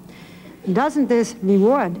home. Doesn't this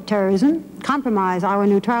reward terrorism, compromise our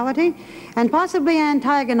neutrality, and possibly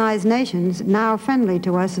antagonize nations now friendly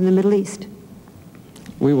to us in the Middle East?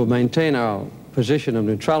 We will maintain our position of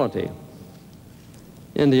neutrality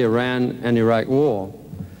in the Iran and Iraq war.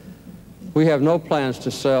 We have no plans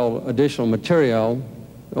to sell additional material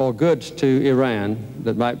or goods to Iran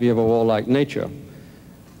that might be of a warlike nature.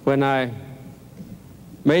 When I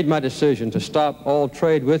made my decision to stop all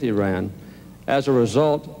trade with Iran as a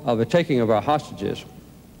result of the taking of our hostages,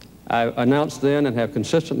 I announced then and have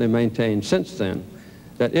consistently maintained since then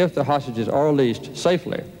that if the hostages are released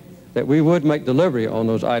safely, that we would make delivery on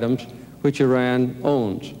those items which Iran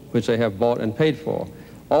owns, which they have bought and paid for.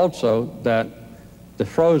 Also, that the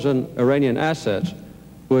frozen Iranian assets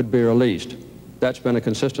would be released. That's been a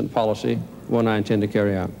consistent policy, one I intend to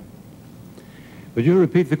carry out. Would you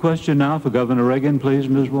repeat the question now for Governor Reagan, please,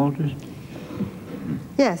 Ms. Walters?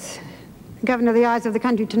 Yes. Governor, the eyes of the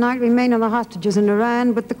country tonight remain on the hostages in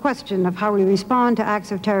Iran, but the question of how we respond to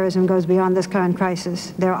acts of terrorism goes beyond this current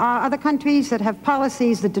crisis. There are other countries that have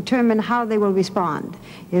policies that determine how they will respond.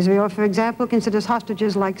 Israel, for example, considers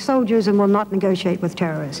hostages like soldiers and will not negotiate with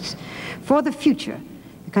terrorists. For the future,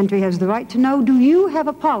 the country has the right to know, do you have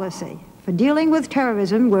a policy for dealing with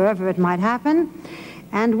terrorism wherever it might happen?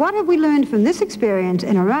 And what have we learned from this experience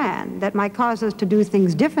in Iran that might cause us to do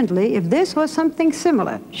things differently if this or something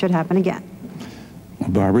similar should happen again? Well,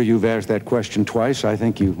 Barbara, you've asked that question twice. I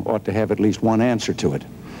think you ought to have at least one answer to it.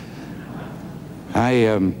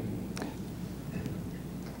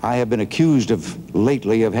 I have been accused of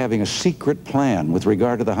lately of having a secret plan with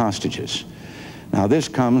regard to the hostages. Now, this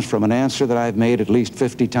comes from an answer that I've made at least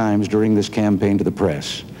 50 times during this campaign to the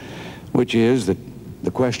press, which is that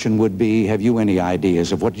the question would be, have you any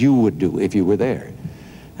ideas of what you would do if you were there?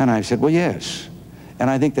 And I've said, well, yes. And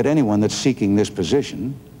I think that anyone that's seeking this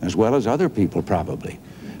position, as well as other people probably,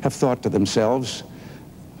 have thought to themselves,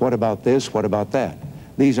 what about this, what about that?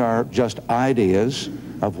 These are just ideas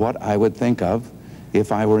of what I would think of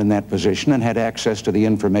if I were in that position and had access to the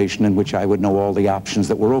information in which I would know all the options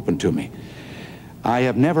that were open to me. I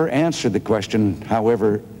have never answered the question,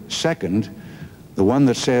 however, second, the one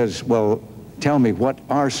that says, well, tell me, what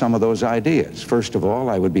are some of those ideas? First of all,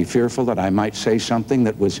 I would be fearful that I might say something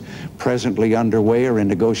that was presently underway or in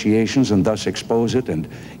negotiations and thus expose it and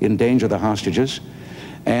endanger the hostages.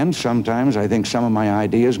 And sometimes I think some of my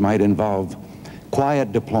ideas might involve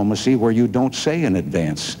quiet diplomacy where you don't say in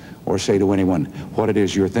advance or say to anyone what it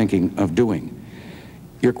is you're thinking of doing.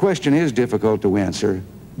 Your question is difficult to answer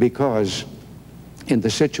because in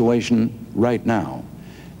the situation right now,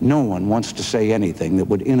 no one wants to say anything that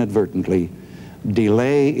would inadvertently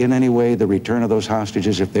delay in any way the return of those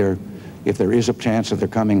hostages if there is a chance that they're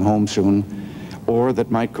coming home soon, or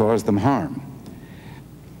that might cause them harm.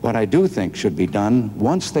 What I do think should be done,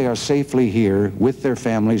 once they are safely here with their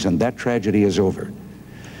families and that tragedy is over,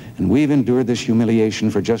 and we've endured this humiliation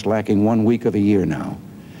for just lacking 1 week of a year now,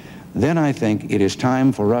 then I think it is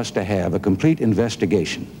time for us to have a complete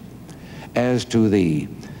investigation as to the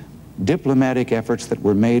diplomatic efforts that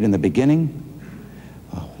were made in the beginning,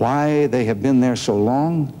 why they have been there so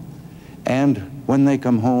long, and when they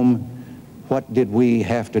come home, what did we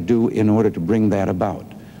have to do in order to bring that about?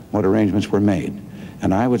 What arrangements were made?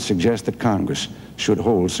 And I would suggest that Congress should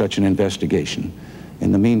hold such an investigation.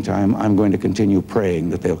 In the meantime, I'm going to continue praying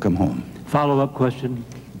that they'll come home. Follow-up question.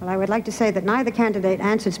 Well, I would like to say that neither candidate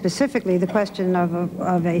answered specifically the question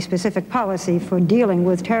of a specific policy for dealing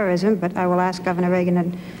with terrorism, but I will ask Governor Reagan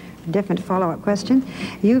a different follow-up question.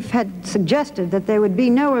 You've had suggested that there would be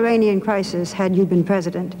no Iranian crisis had you been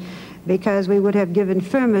president, because we would have given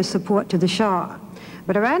firmer support to the Shah.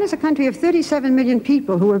 But Iran is a country of 37 million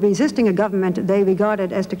people who are resisting a government they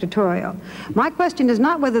regarded as dictatorial. My question is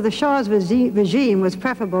not whether the Shah's regime was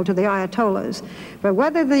preferable to the Ayatollahs, but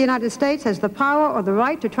whether the United States has the power or the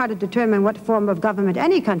right to try to determine what form of government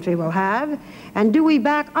any country will have, and do we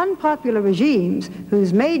back unpopular regimes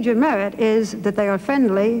whose major merit is that they are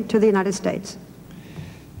friendly to the United States?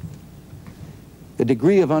 The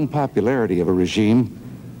degree of unpopularity of a regime,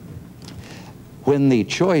 when the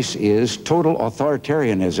choice is total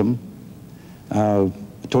authoritarianism,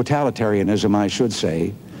 totalitarianism, I should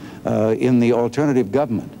say, in the alternative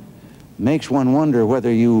government, makes one wonder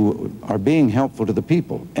whether you are being helpful to the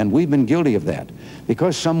people. And we've been guilty of that.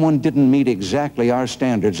 Because someone didn't meet exactly our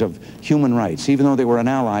standards of human rights, even though they were an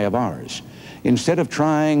ally of ours, instead of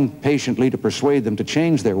trying patiently to persuade them to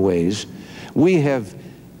change their ways, we have,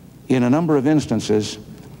 in a number of instances,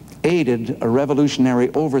 aided a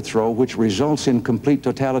revolutionary overthrow which results in complete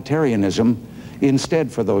totalitarianism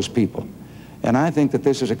instead for those people. And I think that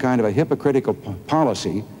this is a kind of a hypocritical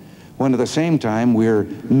policy when at the same time we're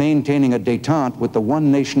maintaining a détente with the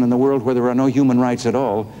one nation in the world where there are no human rights at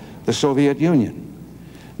all, the Soviet Union.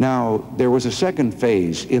 Now, there was a second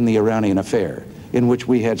phase in the Iranian affair in which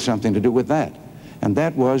we had something to do with that. And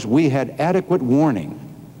that was we had adequate warning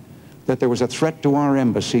that there was a threat to our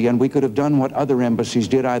embassy, and we could have done what other embassies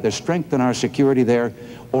did, either strengthen our security there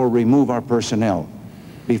or remove our personnel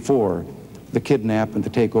before the kidnap and the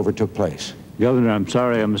takeover took place. Governor, I'm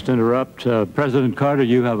sorry, I must interrupt. President Carter,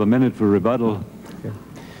 you have a minute for rebuttal.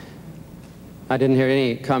 I didn't hear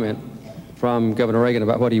any comment from Governor Reagan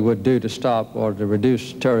about what he would do to stop or to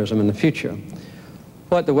reduce terrorism in the future.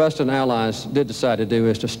 What the Western allies did decide to do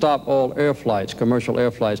is to stop all air flights, commercial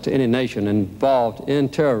air flights, to any nation involved in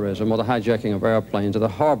terrorism or the hijacking of airplanes or the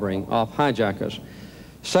harboring of hijackers.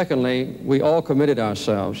 Secondly, we all committed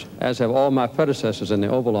ourselves, as have all my predecessors in the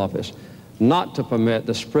Oval Office, not to permit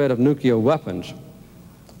the spread of nuclear weapons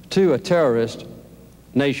to a terrorist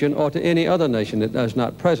nation or to any other nation that does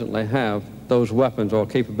not presently have those weapons or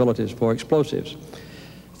capabilities for explosives.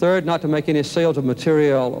 Third, not to make any sales of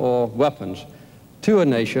material or weapons to a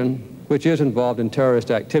nation which is involved in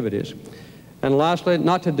terrorist activities. And lastly,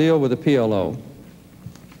 not to deal with the PLO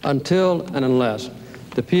until and unless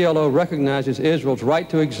the PLO recognizes Israel's right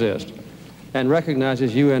to exist and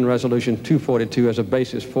recognizes UN Resolution 242 as a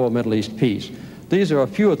basis for Middle East peace. These are a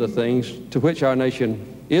few of the things to which our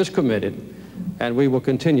nation is committed, and we will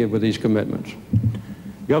continue with these commitments.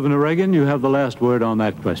 Governor Reagan, you have the last word on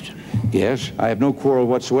that question. Yes, I have no quarrel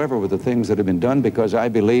whatsoever with the things that have been done, because I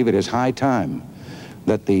believe it is high time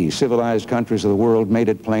that the civilized countries of the world made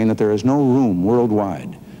it plain that there is no room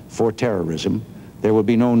worldwide for terrorism. There will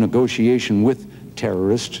be no negotiation with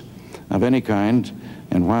terrorists of any kind.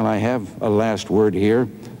 And while I have a last word here,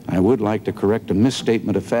 I would like to correct a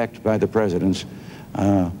misstatement of fact by the President.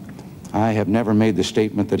 I have never made the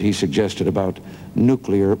statement that he suggested about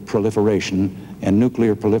nuclear proliferation, and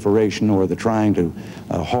nuclear proliferation or the trying to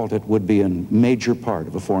halt it would be a major part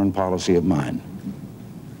of a foreign policy of mine.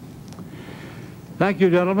 Thank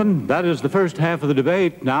you, gentlemen. That is the first half of the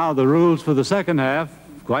debate. Now the rules for the second half,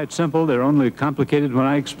 quite simple. They're only complicated when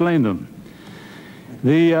I explain them.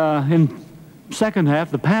 In second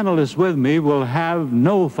half, the panelists with me will have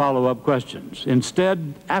no follow-up questions.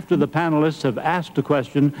 Instead, after the panelists have asked a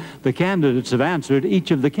question, the candidates have answered,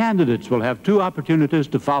 each of the candidates will have 2 opportunities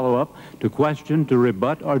to follow up, to question, to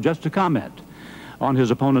rebut, or just to comment on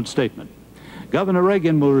his opponent's statement. Governor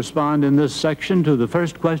Reagan will respond in this section to the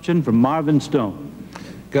first question from Marvin Stone.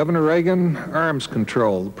 Governor Reagan, arms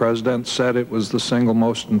control. The President said it was the single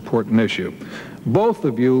most important issue. Both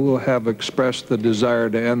of you have expressed the desire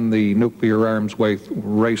to end the nuclear arms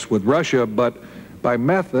race with Russia, but by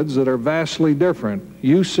methods that are vastly different.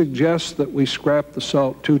 You suggest that we scrap the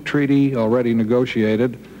SALT II treaty already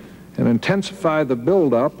negotiated and intensify the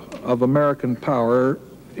buildup of American power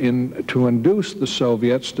to induce the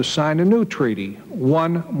Soviets to sign a new treaty,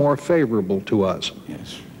 one more favorable to us.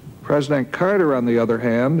 Yes. President Carter, on the other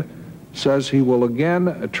hand, says he will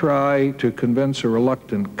again try to convince a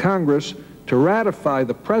reluctant Congress to ratify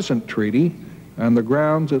the present treaty on the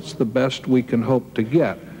grounds it's the best we can hope to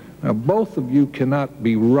get. Now, both of you cannot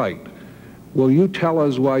be right. Will you tell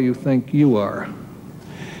us why you think you are?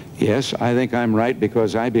 Yes, I think I'm right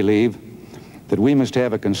because I believe that we must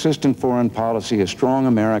have a consistent foreign policy, a strong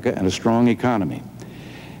America, and a strong economy.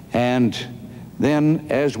 And then,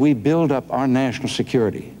 as we build up our national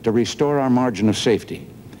security to restore our margin of safety,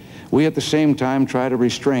 we at the same time try to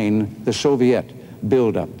restrain the Soviet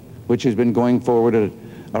buildup, which has been going forward at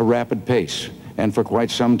a rapid pace and for quite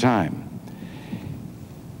some time.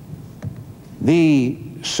 The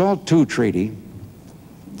SALT II treaty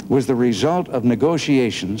was the result of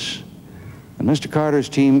negotiations that Mr. Carter's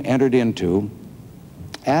team entered into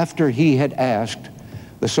after he had asked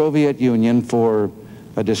the Soviet Union for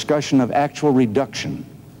a discussion of actual reduction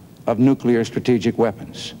of nuclear strategic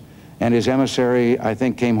weapons. And his emissary, I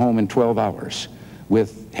think, came home in 12 hours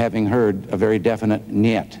with having heard a very definite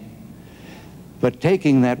niet. But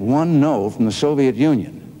taking that one no from the Soviet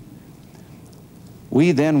Union,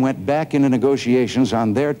 we then went back into negotiations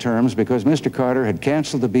on their terms because Mr. Carter had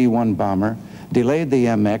canceled the B-1 bomber, delayed the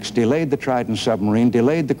MX, delayed the Trident submarine,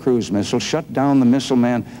 delayed the cruise missile, shut down the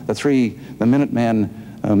Minuteman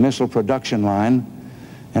missile production line,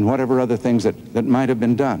 and whatever other things that might have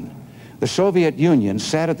been done. The Soviet Union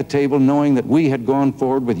sat at the table knowing that we had gone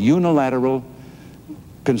forward with unilateral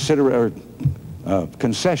concessions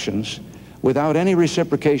without any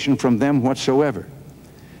reciprocation from them whatsoever.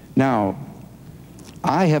 Now,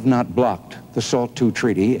 I have not blocked the SALT II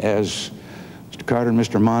treaty as Mr. Carter and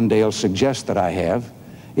Mr. Mondale suggest that I have.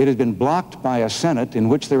 It has been blocked by a Senate in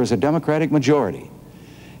which there is a Democratic majority.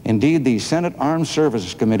 Indeed, the Senate Armed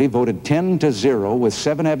Services Committee voted 10-0 with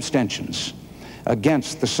 7 abstentions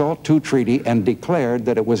against the SALT II treaty and declared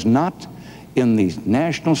that it was not in the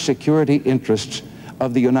national security interests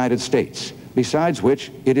of the United States, besides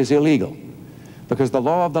which it is illegal, because the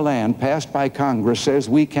law of the land passed by Congress says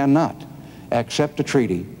we cannot accept a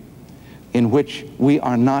treaty in which we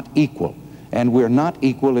are not equal. And we're not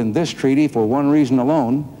equal in this treaty for one reason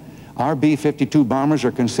alone. Our B-52 bombers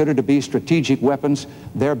are considered to be strategic weapons.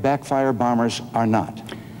 Their backfire bombers are not.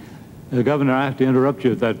 Governor, I have to interrupt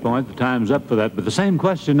you at that point. The time's up for that. But the same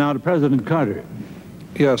question now to President Carter.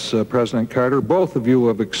 Yes, President Carter, both of you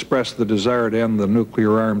have expressed the desire to end the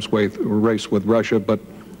nuclear arms race with Russia, but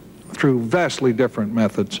through vastly different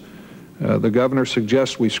methods. The governor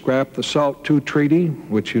suggests we scrap the SALT II treaty,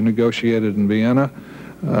 which you negotiated in Vienna,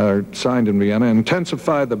 signed in Vienna,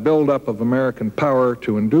 intensify the buildup of American power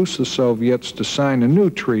to induce the Soviets to sign a new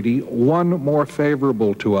treaty, one more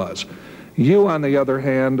favorable to us. You, on the other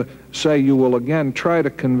hand, say you will again try to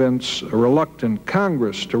convince a reluctant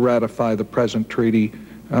Congress to ratify the present treaty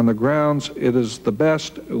on the grounds it is the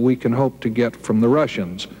best we can hope to get from the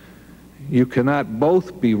Russians. You cannot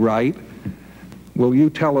both be right. Will you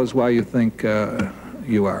tell us why you think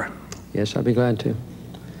you are? Yes, I'd be glad to.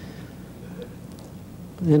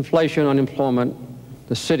 Inflation, unemployment,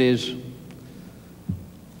 the cities,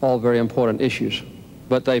 all very important issues,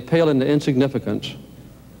 but they pale into insignificance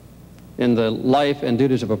in the life and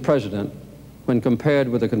duties of a president when compared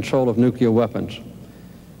with the control of nuclear weapons.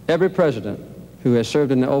 Every president who has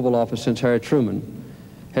served in the Oval Office since Harry Truman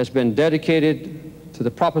has been dedicated to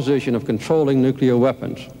the proposition of controlling nuclear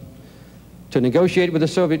weapons, to negotiate with the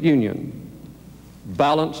Soviet Union,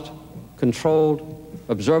 balanced, controlled,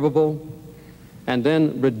 observable, and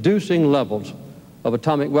then reducing levels of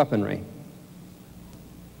atomic weaponry.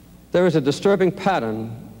 There is a disturbing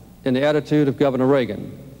pattern in the attitude of Governor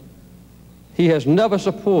Reagan. He has never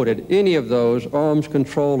supported any of those arms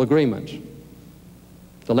control agreements.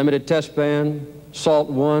 The limited test ban, SALT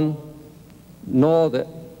I, nor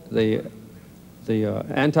the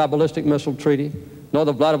anti-ballistic missile treaty, nor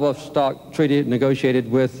the Vladivostok treaty negotiated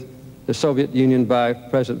with the Soviet Union by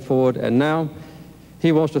President Ford, and now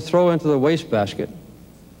he wants to throw into the wastebasket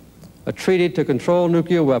a treaty to control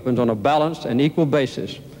nuclear weapons on a balanced and equal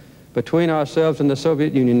basis between ourselves and the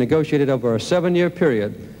Soviet Union, negotiated over a 7-year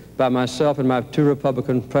period by myself and my 2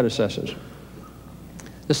 Republican predecessors.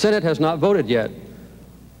 The Senate has not voted yet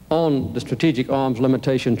on the Strategic Arms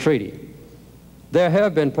Limitation Treaty. There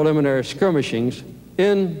have been preliminary skirmishings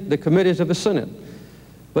in the committees of the Senate,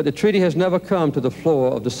 but the treaty has never come to the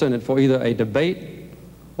floor of the Senate for either a debate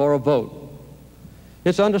or a vote.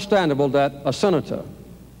 It's understandable that a senator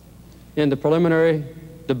in the preliminary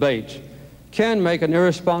debates can make an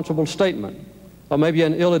irresponsible statement, or maybe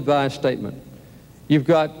an ill-advised statement. You've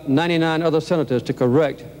got 99 other senators to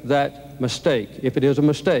correct that mistake, if it is a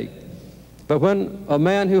mistake. But when a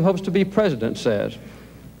man who hopes to be president says,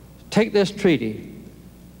 take this treaty,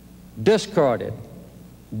 discard it,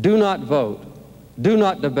 do not vote, do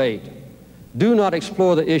not debate, do not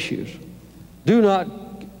explore the issues, do not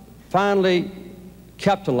finally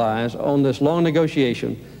capitalize on this long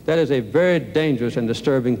negotiation, that is a very dangerous and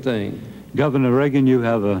disturbing thing. Governor Reagan, you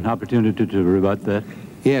have an opportunity to rebut that.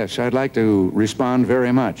 Yes, I'd like to respond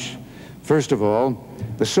very much. First of all,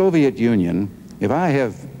 the Soviet Union, if I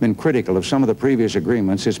have been critical of some of the previous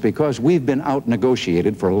agreements, it's because we've been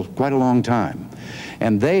out-negotiated for quite a long time.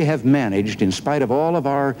 And they have managed, in spite of all of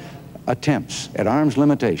our attempts at arms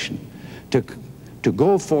limitation, to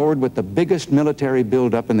go forward with the biggest military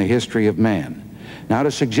buildup in the history of man. Now,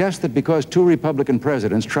 to suggest that because 2 Republican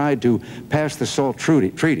presidents tried to pass the SALT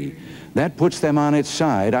treaty, that puts them on its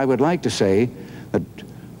side, I would like to say that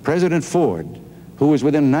President Ford, who was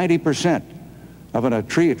within 90% of a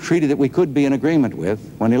treaty that we could be in agreement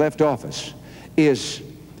with when he left office, is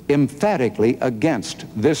emphatically against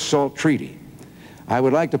this SALT treaty. I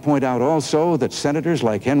would like to point out also that senators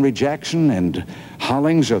like Henry Jackson and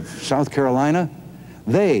Hollings of South Carolina,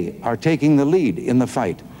 they are taking the lead in the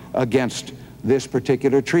fight against this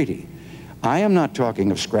particular treaty. I am not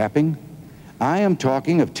talking of scrapping. I am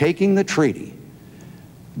talking of taking the treaty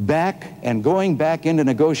back and going back into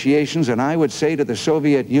negotiations, and I would say to the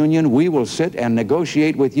Soviet Union, we will sit and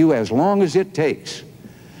negotiate with you as long as it takes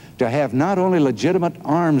to have not only legitimate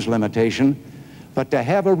arms limitation, but to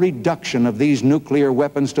have a reduction of these nuclear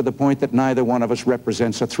weapons to the point that neither one of us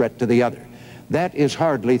represents a threat to the other. That is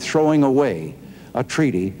hardly throwing away a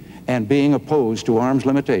treaty and being opposed to arms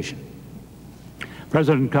limitation.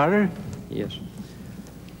 President Carter? Yes.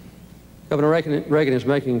 Governor Reagan is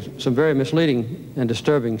making some very misleading and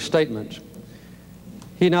disturbing statements.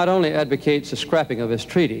 He not only advocates the scrapping of his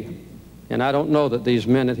treaty, and I don't know that these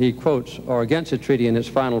men that he quotes are against the treaty in its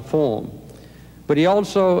final form, but he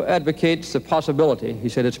also advocates the possibility, he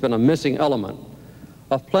said it's been a missing element,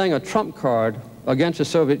 of playing a trump card against the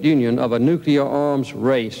Soviet Union of a nuclear arms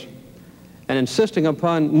race and insisting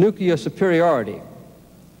upon nuclear superiority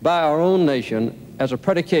by our own nation as a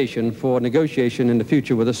predication for negotiation in the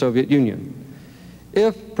future with the Soviet Union.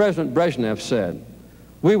 If President Brezhnev said,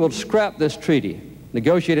 we will scrap this treaty,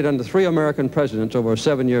 negotiated under 3 American presidents over a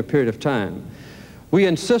 7-year period of time, we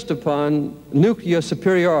insist upon nuclear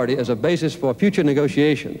superiority as a basis for future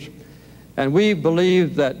negotiations, and we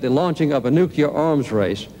believe that the launching of a nuclear arms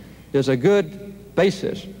race is a good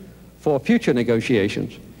basis for future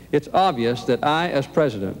negotiations, it's obvious that I, as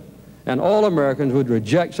president, and all Americans would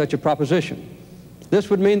reject such a proposition. This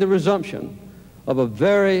would mean the resumption of a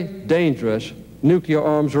very dangerous nuclear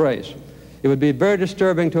arms race. It would be very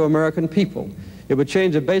disturbing to American people. It would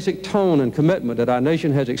change the basic tone and commitment that our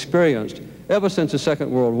nation has experienced ever since the Second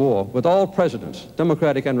World War, with all presidents,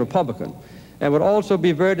 Democratic and Republican, and would also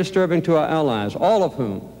be very disturbing to our allies, all of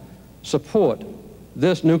whom support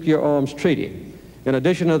this nuclear arms treaty. In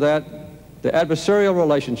addition to that, the adversarial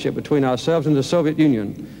relationship between ourselves and the Soviet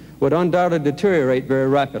Union would undoubtedly deteriorate very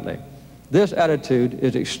rapidly. This attitude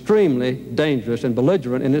is extremely dangerous and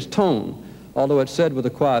belligerent in its tone, although it's said with a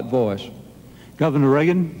quiet voice. Governor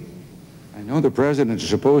Reagan? I know the president is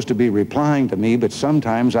supposed to be replying to me, but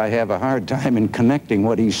sometimes I have a hard time in connecting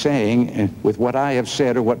what he's saying with what I have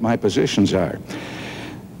said or what my positions are.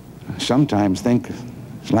 I sometimes think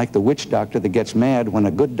It's like the witch doctor that gets mad when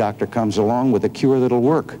a good doctor comes along with a cure that'll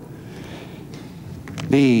work.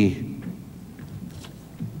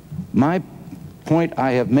 My point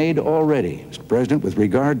I have made already, Mr. President, with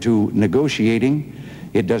regard to negotiating,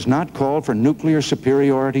 it does not call for nuclear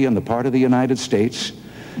superiority on the part of the United States.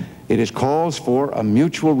 It calls for a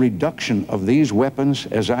mutual reduction of these weapons,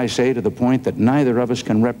 as I say, to the point that neither of us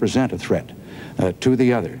can represent a threat to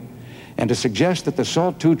the other. And to suggest that the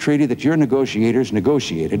SALT II treaty that your negotiators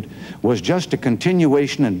negotiated was just a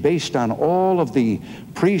continuation and based on all of the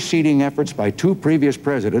preceding efforts by two previous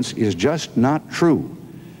presidents is just not true.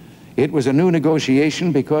 It was a new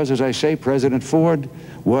negotiation because, as I say, President Ford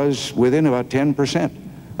was within about 10%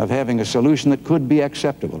 of having a solution that could be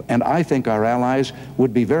acceptable. And I think our allies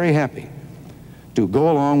would be very happy to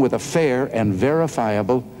go along with a fair and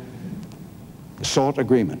verifiable SALT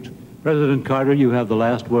agreement. President Carter, you have the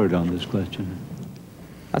last word on this question.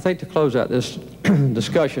 I think to close out this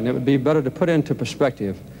discussion, it would be better to put into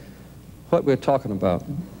perspective what we're talking about.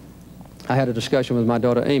 I had a discussion with my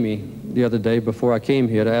daughter Amy the other day before I came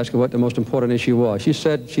here to ask her what the most important issue was. She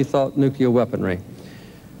said she thought nuclear weaponry.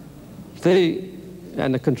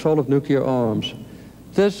 And the control of nuclear arms.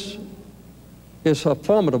 This is a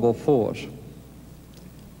formidable force.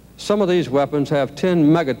 Some of these weapons have 10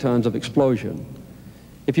 megatons of explosion.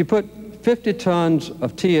 If you put 50 tons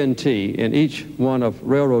of TNT in each one of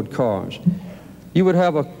railroad cars, you would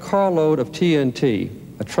have a carload of TNT,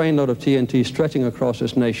 a trainload of TNT stretching across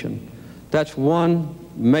this nation. That's one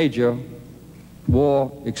major war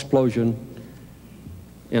explosion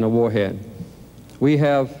in a warhead. We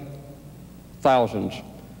have thousands,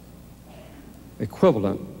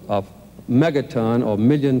 equivalent of megaton or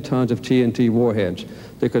million tons of TNT warheads.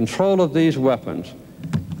 The control of these weapons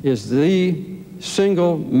is the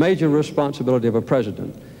single major responsibility of a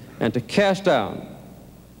president. And to cast down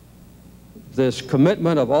this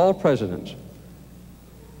commitment of all presidents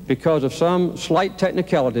because of some slight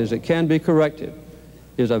technicalities that can be corrected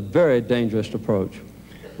is a very dangerous approach.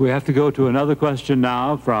 We have to go to another question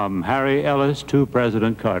now from Harry Ellis to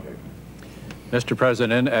President Carter. Mr.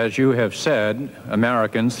 President, as you have said,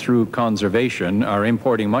 Americans, through conservation, are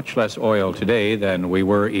importing much less oil today than we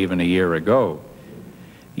were even a year ago.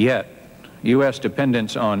 Yet, U.S.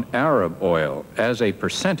 dependence on Arab oil as a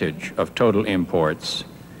percentage of total imports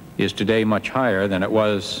is today much higher than it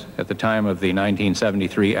was at the time of the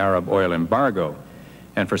 1973 Arab oil embargo.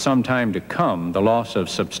 And for some time to come, the loss of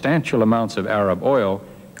substantial amounts of Arab oil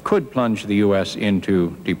could plunge the U.S.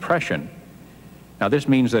 into depression. Now, this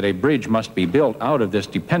means that a bridge must be built out of this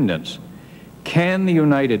dependence. Can the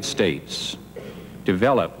United States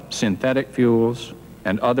develop synthetic fuels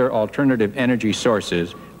and other alternative energy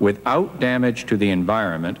sources without damage to the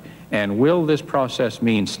environment, and will this process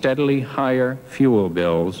mean steadily higher fuel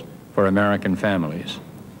bills for American families?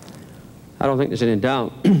 I don't think there's any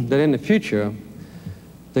doubt that in the future,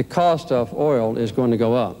 the cost of oil is going to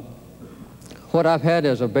go up. What I've had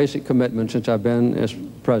as a basic commitment since I've been as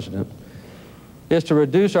president is to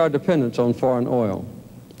reduce our dependence on foreign oil.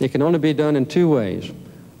 It can only be done in two ways.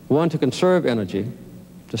 One, to conserve energy,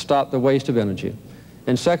 to stop the waste of energy,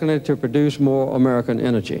 and secondly, to produce more American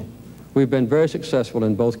energy. We've been very successful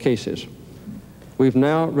in both cases. We've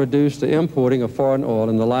now reduced the importing of foreign oil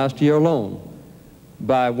in the last year alone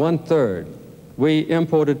by 1/3. We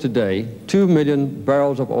imported today 2 million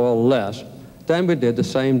barrels of oil less than we did the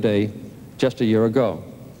same day just a year ago.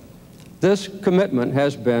 This commitment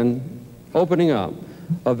has been opening up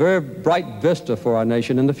a very bright vista for our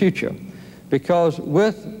nation in the future, because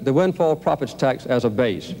with the windfall profits tax as a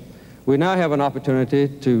base, we now have an opportunity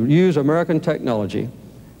to use American technology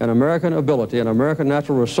and American ability and American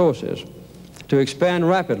natural resources to expand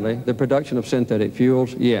rapidly the production of synthetic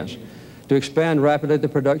fuels, yes. To expand rapidly the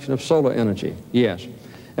production of solar energy, yes.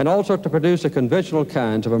 And also to produce the conventional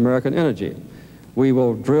kinds of American energy. We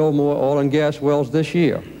will drill more oil and gas wells this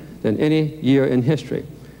year than any year in history.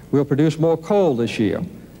 We'll produce more coal this year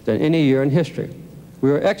than any year in history.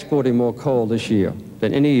 We are exporting more coal this year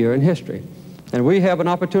than any year in history. And we have an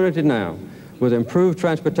opportunity now, with improved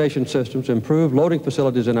transportation systems, improved loading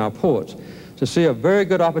facilities in our ports, to see a very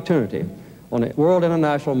good opportunity on the world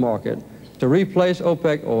international market to replace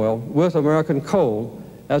OPEC oil with American coal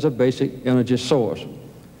as a basic energy source.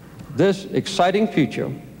 This exciting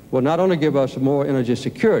future will not only give us more energy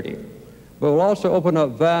security, but will also open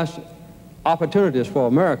up vast opportunities for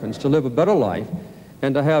Americans to live a better life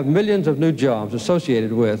and to have millions of new jobs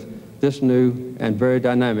associated with this new and very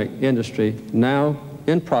dynamic industry now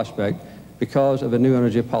in prospect because of the new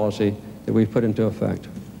energy policy that we've put into effect.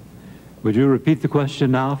 Would you repeat the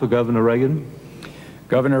question now for Governor Reagan?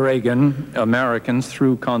 Governor Reagan, Americans,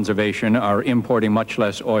 through conservation, are importing much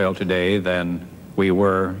less oil today than we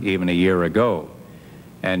were even a year ago.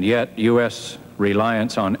 And yet, U.S.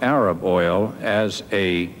 reliance on Arab oil as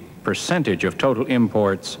a percentage of total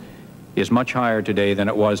imports is much higher today than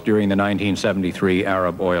it was during the 1973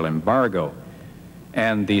 Arab oil embargo.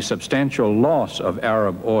 And the substantial loss of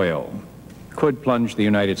Arab oil could plunge the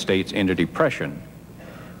United States into depression.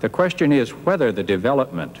 The question is whether the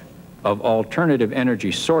development of alternative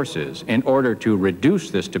energy sources in order to reduce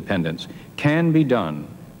this dependence can be done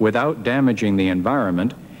without damaging the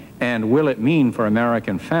environment, and will it mean for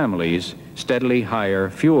American families steadily higher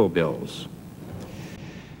fuel bills?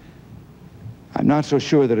 I'm not so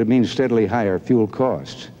sure that it means steadily higher fuel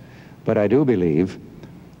costs, but I do believe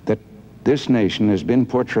that this nation has been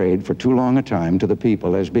portrayed for too long a time to the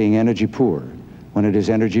people as being energy poor when it is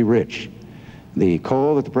energy rich. The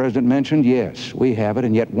coal that the President mentioned, yes, we have it,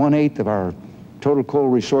 and yet 1/8 of our total coal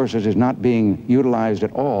resources is not being utilized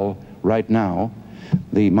at all right now.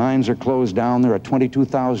 The mines are closed down. There are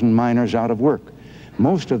 22,000 miners out of work.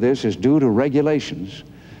 Most of this is due to regulations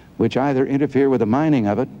which either interfere with the mining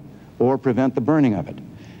of it or prevent the burning of it.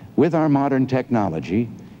 With our modern technology,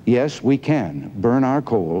 yes, we can burn our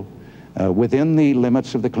coal within the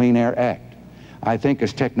limits of the Clean Air Act. I think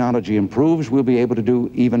as technology improves, we'll be able to do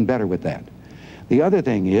even better with that. The other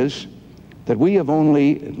thing is that we have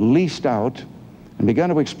only leased out and begun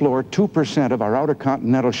to explore 2% of our outer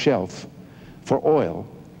continental shelf for oil,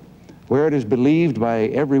 where it is believed by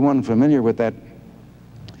everyone familiar with that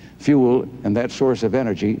fuel and that source of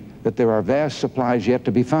energy that there are vast supplies yet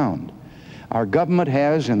to be found. Our government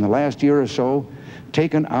has, in the last year or so,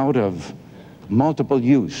 taken out of multiple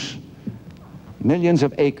use millions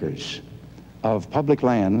of acres of public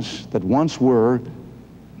lands that once were,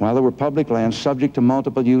 while they were public lands, subject to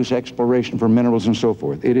multiple use exploration for minerals and so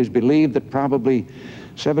forth. It is believed that probably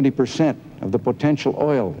 70% of the potential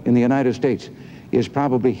oil in the United States is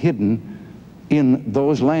probably hidden in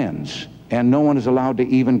those lands, and no one is allowed to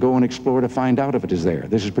even go and explore to find out if it is there.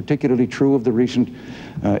 This is particularly true of the recent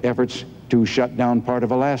efforts to shut down part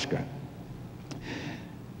of Alaska.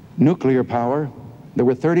 Nuclear power, there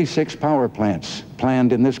were 36 power plants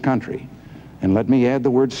planned in this country. And let me add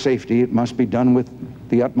the word safety. It must be done with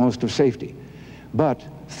the utmost of safety. But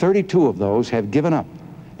 32 of those have given up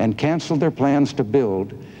and canceled their plans to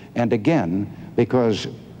build, and again, because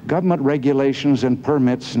government regulations and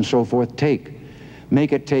permits and so forth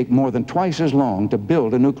make it take more than twice as long to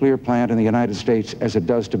build a nuclear plant in the United States as it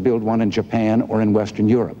does to build one in Japan or in Western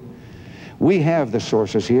Europe. We have the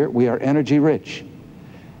sources here. We are energy rich,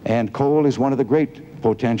 and coal is one of the great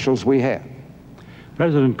potentials we have.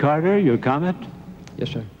 President Carter, your comment? Yes,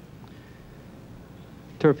 sir.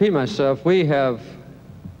 To repeat myself, we have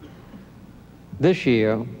this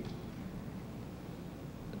year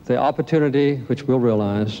the opportunity, which we'll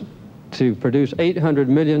realize, to produce 800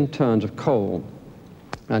 million tons of coal,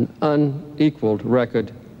 an unequaled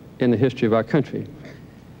record in the history of our country.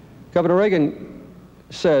 Governor Reagan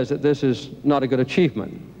says that this is not a good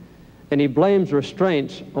achievement, and he blames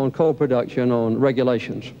restraints on coal production on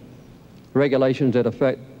regulations that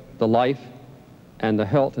affect the life and the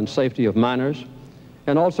health and safety of miners,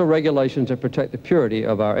 and also regulations that protect the purity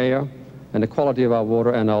of our air and the quality of our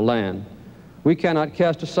water and our land. We cannot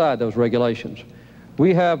cast aside those regulations.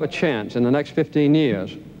 We have a chance in the next 15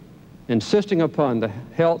 years, insisting upon the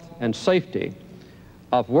health and safety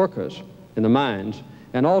of workers in the mines,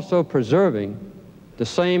 and also preserving the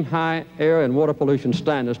same high air and water pollution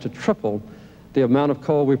standards to triple the amount of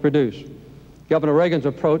coal we produce. Governor Reagan's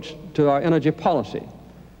approach to our energy policy,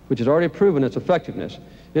 which has already proven its effectiveness,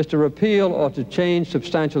 is to repeal or to change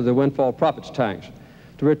substantially the windfall profits tax,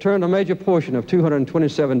 to return a major portion of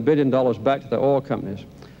 $227 billion back to the oil companies,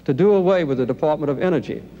 to do away with the Department of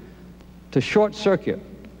Energy, to short-circuit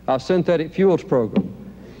our synthetic fuels program,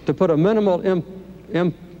 to put a minimal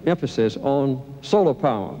emphasis on solar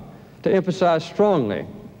power, to emphasize strongly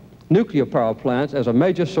nuclear power plants as a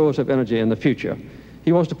major source of energy in the future.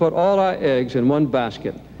 He wants to put all our eggs in one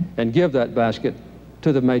basket and give that basket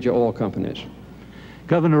to the major oil companies.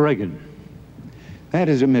 Governor Reagan. That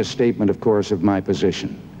is a misstatement, of course, of my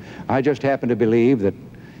position. I just happen to believe that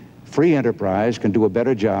free enterprise can do a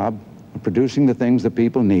better job of producing the things that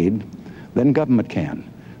people need than government can.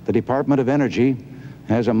 The Department of Energy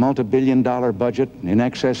has a multi-billion-dollar budget in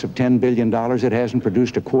excess of $10 billion. It hasn't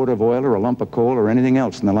produced a quart of oil or a lump of coal or anything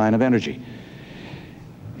else in the line of energy.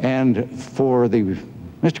 And for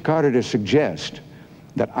Mr. Carter to suggest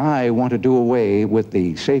that I want to do away with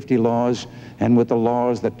the safety laws and with the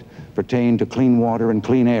laws that pertain to clean water and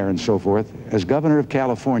clean air and so forth, as governor of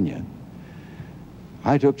California,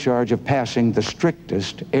 I took charge of passing the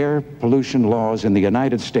strictest air pollution laws in the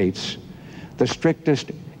United States, the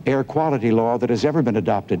strictest air quality law that has ever been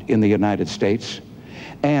adopted in the United States,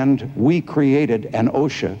 and we created an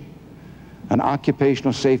OSHA, an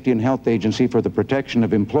Occupational Safety and Health Agency for the protection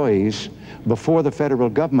of employees, before the federal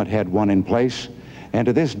government had one in place, and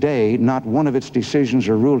to this day, not one of its decisions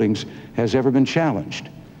or rulings has ever been challenged.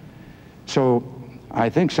 So I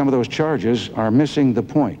think some of those charges are missing the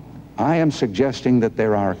point. I am suggesting that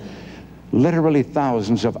there are literally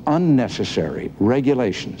thousands of unnecessary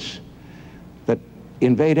regulations that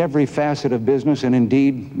invade every facet of business and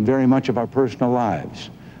indeed very much of our personal lives,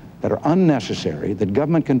 that are unnecessary, that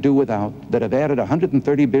government can do without, that have added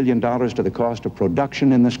 $130 billion to the cost of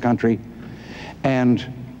production in this country,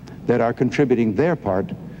 and that are contributing their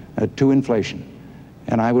part to inflation.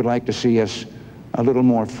 And I would like to see us a little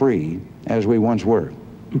more free as we once were.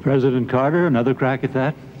 President Carter, another crack at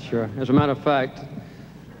that? Sure. As a matter of fact,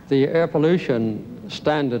 the air pollution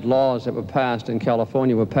standard laws that were passed in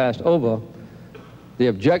California were passed over the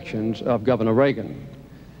objections of Governor Reagan.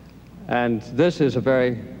 And this is a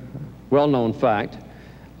very well-known fact.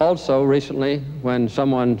 Also, recently, when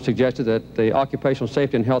someone suggested that the Occupational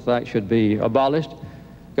Safety and Health Act should be abolished,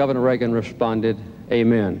 Governor Reagan responded,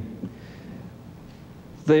 amen.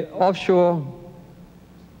 The offshore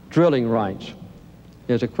drilling rights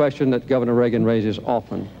is a question that Governor Reagan raises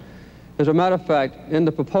often. As a matter of fact, in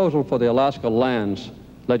the proposal for the Alaska lands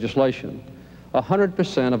legislation,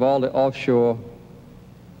 100% of all the offshore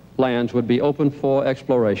lands would be open for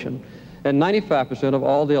exploration, and 95% of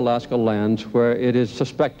all the Alaska lands where it is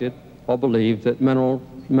suspected or believed that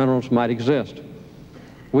minerals might exist.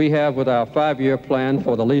 We have, with our 5-year plan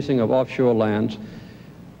for the leasing of offshore lands,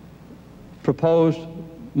 proposed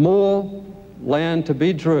more land to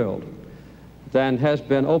be drilled than has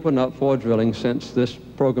been opened up for drilling since this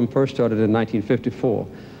program first started in 1954.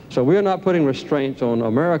 So we're not putting restraints on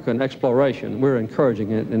American exploration. We're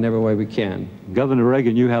encouraging it in every way we can. Governor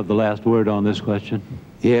Reagan, you have the last word on this question.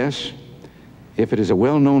 Yes. If it is a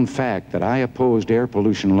well-known fact that I opposed air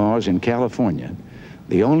pollution laws in California,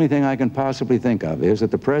 the only thing I can possibly think of is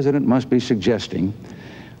that the President must be suggesting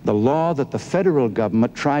the law that the federal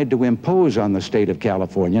government tried to impose on the state of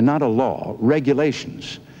California, not a law,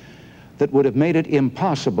 regulations, that would have made it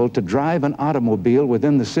impossible to drive an automobile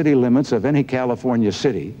within the city limits of any California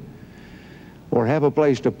city, or have a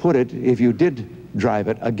place to put it if you did drive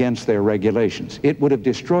it against their regulations. It would have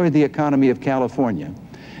destroyed the economy of California.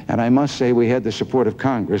 And I must say we had the support of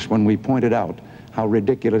Congress when we pointed out how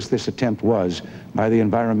ridiculous this attempt was by the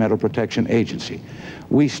Environmental Protection Agency.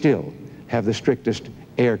 We still have the strictest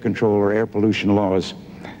air control or air pollution laws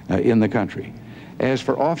in the country. As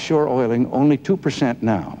for offshore oiling, only 2%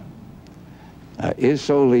 now is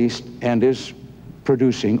so leased and is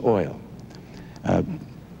producing oil.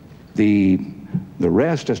 The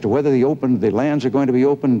rest, as to whether the lands are going to be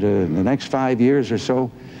opened in the next 5 years or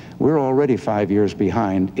so, we're already 5 years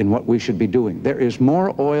behind in what we should be doing. There is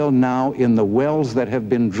more oil now in the wells that have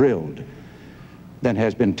been drilled than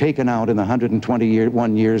has been taken out in the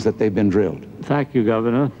 121 years that they've been drilled. Thank you,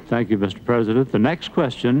 Governor. Thank you, Mr. President. The next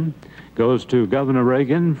question goes to Governor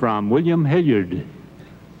Reagan from William Hilliard.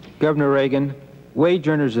 Governor Reagan, wage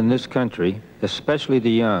earners in this country, especially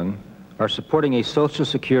the young, are supporting a Social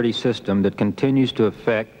Security system that continues to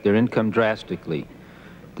affect their income drastically.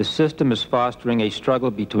 The system is fostering a struggle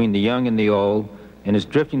between the young and the old and is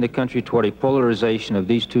drifting the country toward a polarization of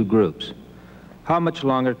these two groups. How much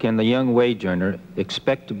longer can the young wage earner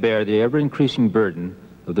expect to bear the ever-increasing burden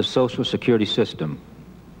of the Social Security system?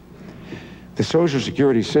 The Social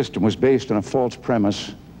Security system was based on a false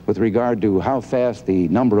premise with regard to how fast the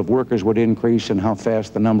number of workers would increase and how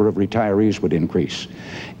fast the number of retirees would increase.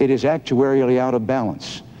 It is actuarially out of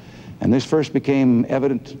balance. And this first became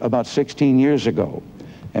evident about 16 years ago.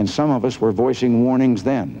 And some of us were voicing warnings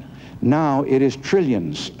then. Now it is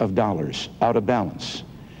trillions of dollars out of balance.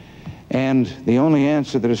 And the only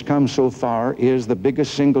answer that has come so far is the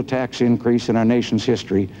biggest single tax increase in our nation's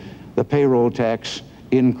history, the payroll tax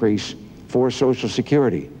increase for Social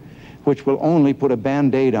Security, which will only put a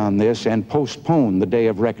Band-Aid on this and postpone the day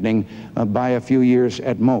of reckoning by a few years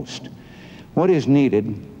at most. What is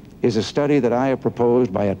needed is a study that I have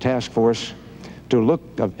proposed by a task force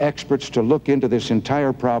of experts to look into this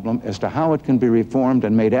entire problem as to how it can be reformed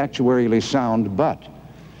and made actuarially sound, but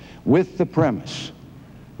with the premise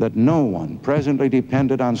that no one presently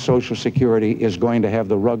dependent on Social Security is going to have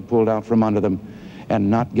the rug pulled out from under them and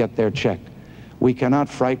not get their check. We cannot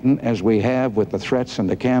frighten, as we have with the threats and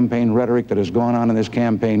the campaign rhetoric that has gone on in this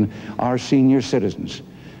campaign, our senior citizens,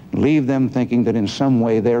 leave them thinking that in some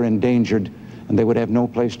way they're endangered and they would have no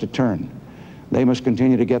place to turn. They must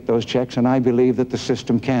continue to get those checks, and I believe that the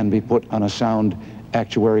system can be put on a sound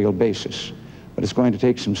actuarial basis. But it's going to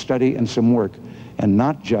take some study and some work, and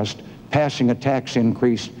not just passing a tax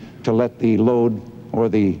increase to let the load or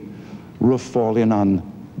the roof fall in on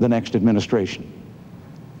the next administration.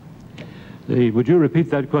 Would you repeat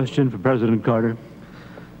that question for President Carter?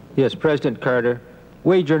 Yes, President Carter,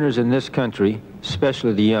 wage earners in this country,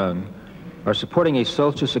 especially the young, are supporting a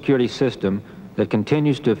Social Security system that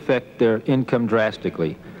continues to affect their income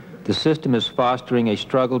drastically. The system is fostering a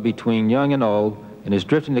struggle between young and old and is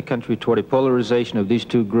drifting the country toward a polarization of these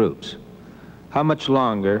two groups. How much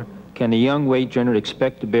longer can a young wage earner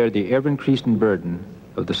expect to bear the ever-increasing burden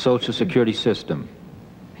of the Social Security system?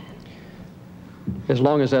 As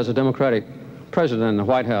long as there's a Democratic president in the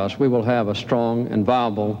White House, we will have a strong and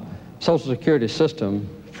viable Social Security system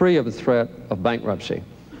free of the threat of bankruptcy.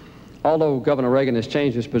 Although Governor Reagan has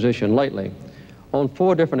changed his position lately, on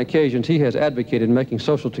 4 different occasions he has advocated making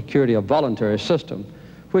Social Security a voluntary system,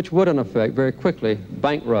 which would in effect very quickly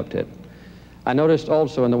bankrupt it. I noticed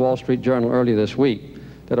also in the Wall Street Journal earlier this week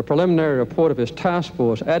that a preliminary report of his task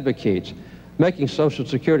force advocates making Social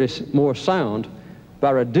Security more sound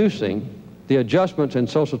by reducing the adjustments in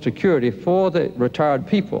Social Security for the retired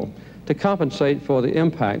people to compensate for the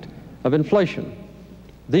impact of inflation.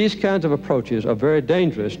 These kinds of approaches are very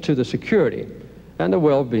dangerous to the security and the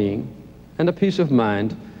well-being and the peace of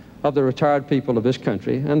mind of the retired people of this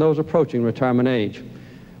country and those approaching retirement age.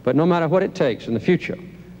 But no matter what it takes in the future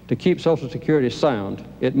to keep Social Security sound,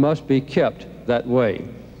 it must be kept that way.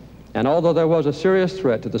 And although there was a serious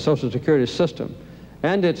threat to the Social Security system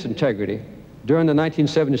and its integrity during the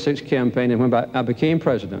 1976 campaign and when I became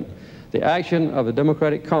president, the action of the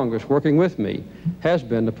Democratic Congress working with me has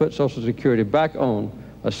been to put Social Security back on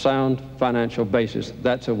a sound financial basis.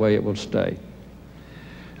 That's the way it will stay.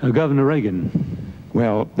 Governor Reagan.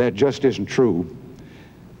 Well, that just isn't true.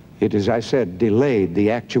 It, as I said, delayed the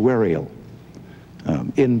actuarial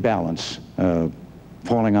imbalance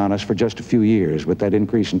falling on us for just a few years with that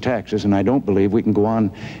increase in taxes, and I don't believe we can go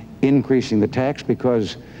on increasing the tax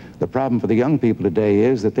because the problem for the young people today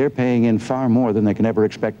is that they're paying in far more than they can ever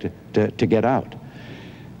expect to get out.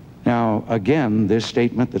 Now, again, this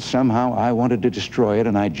statement that somehow I wanted to destroy it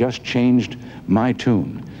and I just changed my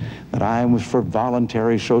tune, that I was for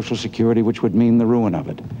voluntary Social Security, which would mean the ruin of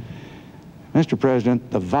it. Mr.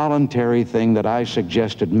 President, the voluntary thing that I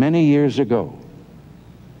suggested many years ago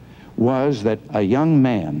was that a young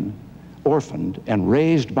man, orphaned and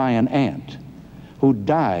raised by an aunt, who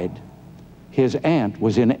died, his aunt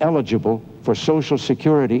was ineligible for Social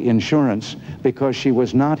Security insurance because she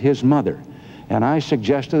was not his mother. And I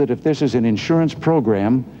suggested that if this is an insurance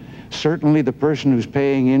program, certainly the person who's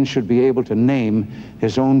paying in should be able to name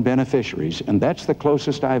his own beneficiaries. And that's the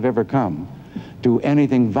closest I've ever come to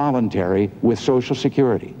anything voluntary with Social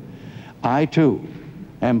Security. I, too,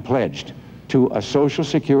 am pledged to a Social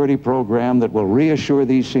Security program that will reassure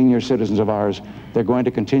these senior citizens of ours they're going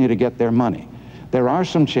to continue to get their money. There are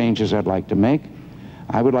some changes I'd like to make.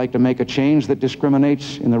 I would like to make a change that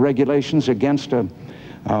discriminates in the regulations against a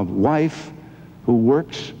wife who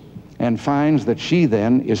works and finds that she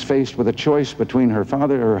then is faced with a choice between her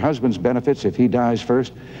father or her husband's benefits if he dies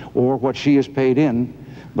first, or what she has paid in,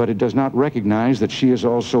 but it does not recognize that she has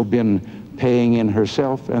also been paying in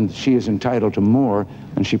herself and she is entitled to more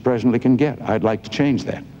than she presently can get. I'd like to change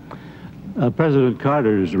that. President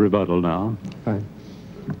Carter's rebuttal now. Right.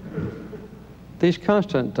 These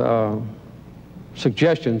constant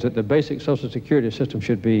suggestions that the basic Social Security system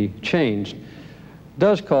should be changed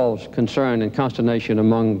does cause concern and consternation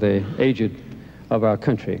among the aged of our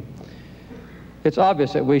country. It's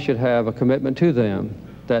obvious that we should have a commitment to them,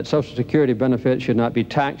 that Social Security benefits should not be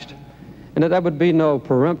taxed, and that there would be no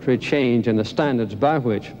peremptory change in the standards by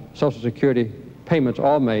which Social Security payments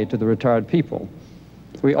are made to the retired people.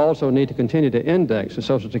 We also need to continue to index the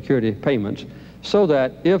Social Security payments so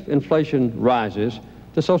that if inflation rises,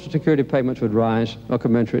 the Social Security payments would rise a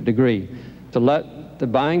commensurate degree, to let the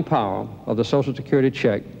buying power of the Social Security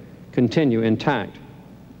check continue intact.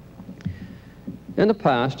 In the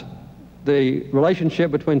past, the relationship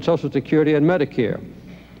between Social Security and Medicare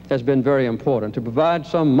has been very important to provide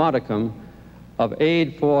some modicum of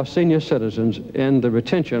aid for senior citizens in the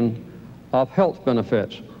retention of health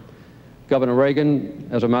benefits. Governor Reagan,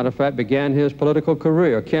 as a matter of fact, began his political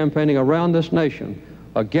career campaigning around this nation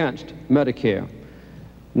against Medicare.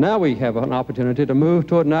 Now we have an opportunity to move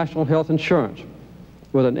toward national health insurance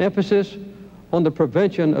with an emphasis on the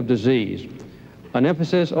prevention of disease, an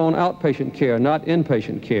emphasis on outpatient care, not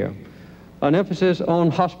inpatient care, an emphasis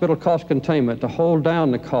on hospital cost containment to hold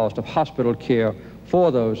down the cost of hospital care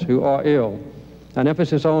for those who are ill, an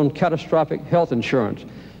emphasis on catastrophic health insurance,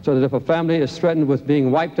 so that if a family is threatened with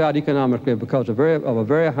being wiped out economically because of a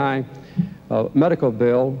very high medical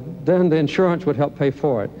bill, then the insurance would help pay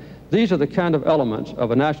for it. These are the kind of elements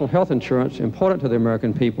of a national health insurance important to the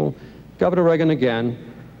American people. Governor Reagan,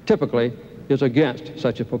 again, typically is against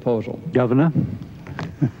such a proposal. Governor?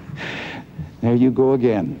 There you go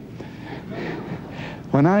again.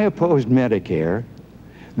 When I opposed Medicare,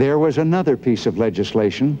 there was another piece of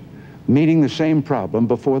legislation meeting the same problem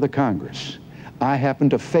before the Congress. I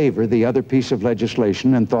happened to favor the other piece of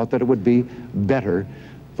legislation and thought that it would be better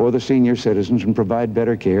for the senior citizens and provide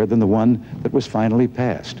better care than the one that was finally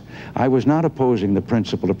passed. I was not opposing the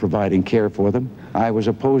principle of providing care for them. I was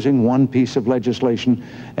opposing one piece of legislation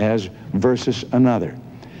as versus another.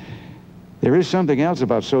 There is something else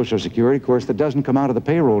about Social Security, of course, that doesn't come out of the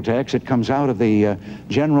payroll tax. It comes out of the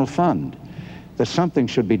general fund that something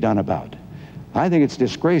should be done about. I think it's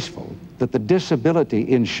disgraceful that the disability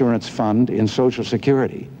insurance fund in Social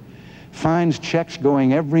Security finds checks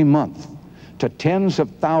going every month to tens of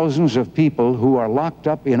thousands of people who are locked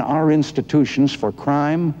up in our institutions for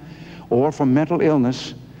crime or for mental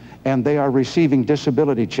illness, and they are receiving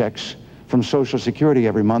disability checks from Social Security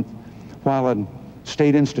every month while a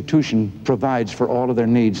state institution provides for all of their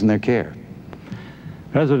needs and their care.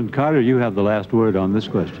 President Carter, you have the last word on this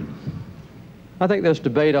question. I think this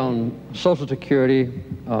debate on Social Security,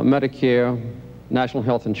 Medicare, national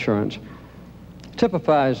health insurance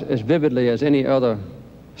typifies as vividly as any other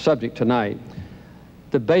subject tonight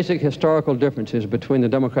the basic historical differences between the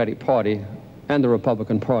Democratic Party and the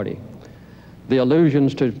Republican Party. The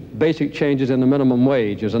allusions to basic changes in the minimum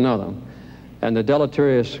wage is another, and the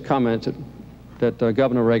deleterious comments that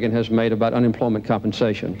Governor Reagan has made about unemployment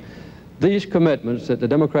compensation. These commitments that the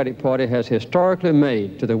Democratic Party has historically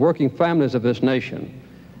made to the working families of this nation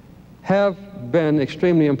have been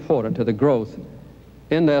extremely important to the growth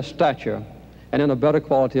in their stature and in a better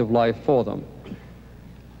quality of life for them.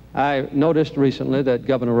 I noticed recently that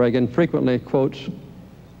Governor Reagan frequently quotes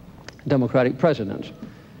Democratic presidents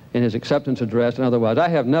in his acceptance address and otherwise. I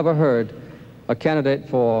have never heard a candidate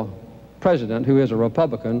for president who is a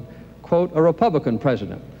Republican quote a Republican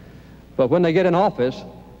president. But when they get in office,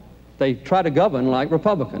 they try to govern like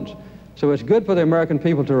Republicans. So it's good for the American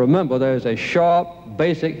people to remember there is a sharp,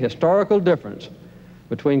 basic, historical difference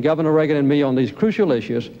between Governor Reagan and me on these crucial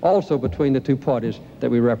issues, also between the two parties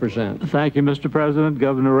that we represent. Thank you, Mr. President.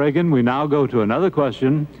 Governor Reagan, we now go to another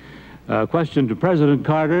question. A question to President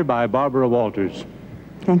Carter by Barbara Walters.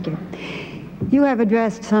 Thank you. You have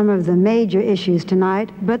addressed some of the major issues tonight,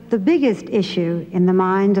 but the biggest issue in the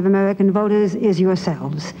minds of American voters is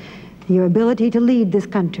yourselves, your ability to lead this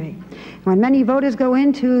country. When many voters go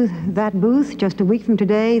into that booth just a week from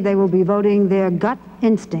today, they will be voting their gut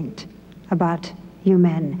instinct about you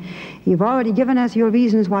men. You've already given us your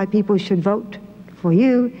reasons why people should vote for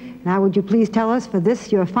you. Now would you please tell us for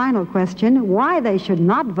this, your final question, why they should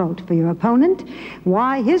not vote for your opponent,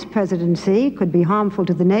 why his presidency could be harmful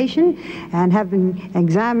to the nation, and having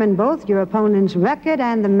examined both your opponent's record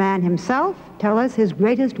and the man himself, tell us his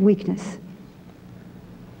greatest weakness.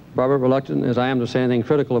 Barbara, reluctant as I am to say anything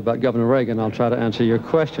critical about Governor Reagan, I'll try to answer your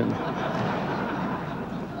question.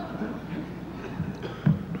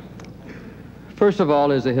 First of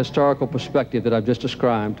all is the historical perspective that I've just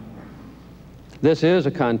described. This is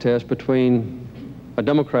a contest between a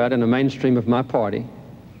Democrat and the mainstream of my party,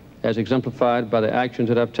 as exemplified by the actions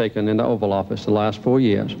that I've taken in the Oval Office the last 4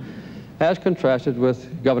 years, as contrasted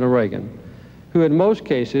with Governor Reagan, who in most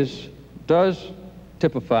cases does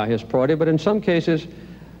typify his party, but in some cases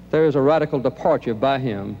there is a radical departure by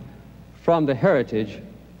him from the heritage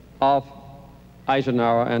of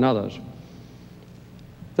Eisenhower and others.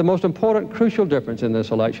 The most important crucial difference in this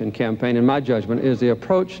election campaign, in my judgment, is the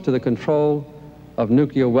approach to the control of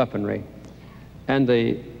nuclear weaponry and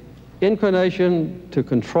the inclination to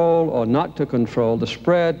control or not to control the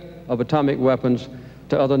spread of atomic weapons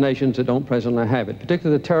to other nations that don't presently have it,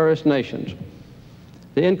 particularly the terrorist nations.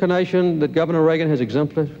 The inclination that Governor Reagan has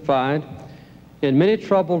exemplified in many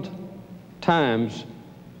troubled times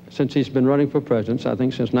since he's been running for president, I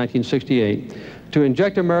think since 1968, to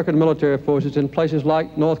inject American military forces in places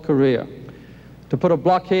like North Korea, to put a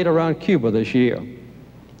blockade around Cuba this year,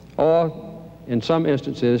 or in some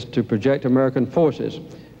instances to project American forces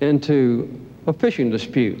into a fishing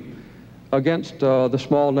dispute against the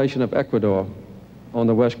small nation of Ecuador on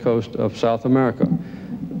the west coast of South America.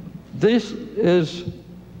 This is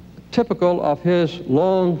typical of his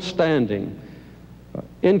long-standing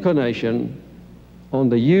inclination on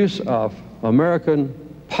the use of American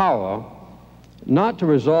power, not to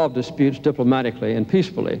resolve disputes diplomatically and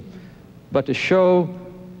peacefully, but to show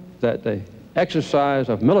that the exercise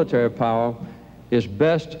of military power is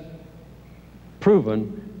best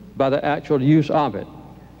proven by the actual use of it.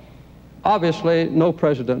 Obviously, no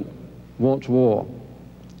president wants war.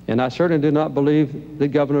 And I certainly do not believe that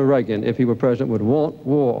Governor Reagan, if he were president, would want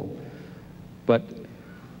war. But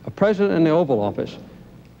a president in the Oval Office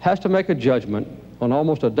has to make a judgment on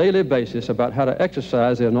almost a daily basis about how to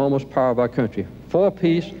exercise the enormous power of our country for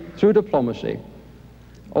peace through diplomacy,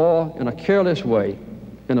 or in a careless way,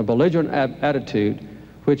 in a belligerent attitude,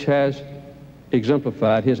 which has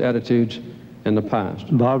exemplified his attitudes in the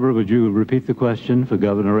past. Barbara, would you repeat the question for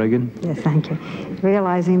Governor Reagan? Yes, thank you.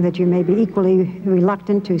 Realizing that you may be equally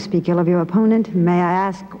reluctant to speak ill of your opponent, may I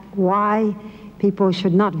ask why people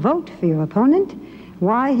should not vote for your opponent,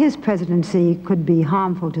 why his presidency could be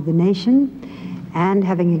harmful to the nation, and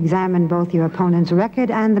having examined both your opponent's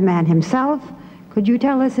record and the man himself, could you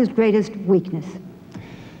tell us his greatest weakness?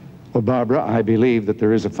 Well, Barbara, I believe that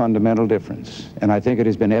there is a fundamental difference, and I think it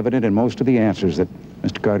has been evident in most of the answers that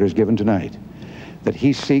Mr. Carter has given tonight, that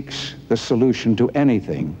he seeks the solution to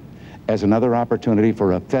anything as another opportunity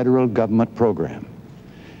for a federal government program.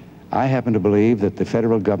 I happen to believe that the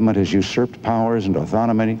federal government has usurped powers and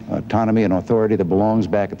autonomy and authority that belongs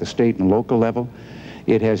back at the state and local level.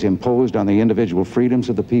 It has imposed on the individual freedoms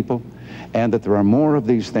of the people, and that there are more of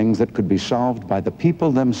these things that could be solved by the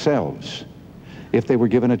people themselves if they were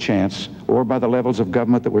given a chance, or by the levels of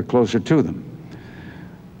government that were closer to them.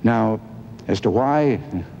 Now, as to why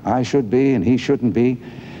I should be and he shouldn't be,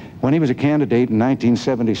 when he was a candidate in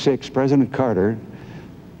 1976, President Carter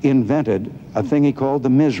invented a thing he called the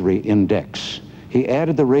misery index. He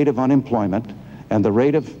added the rate of unemployment and the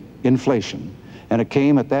rate of inflation, and it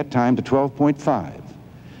came at that time to 12.5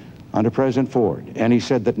 under President Ford. And he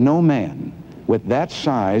said that no man with that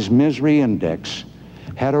size misery index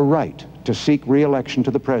had a right to seek re-election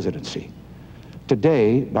to the presidency.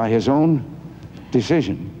 Today, by his own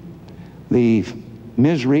decision, the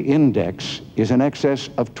misery index is in excess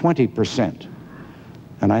of 20%.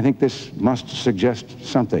 And I think this must suggest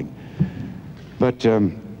something. But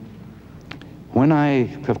when I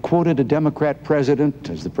have quoted a Democrat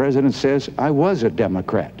president, as the president says, I was a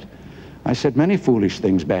Democrat. I said many foolish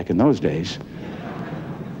things back in those days.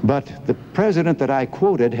 But the president that I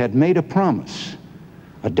quoted had made a promise,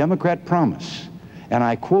 a Democrat promise, and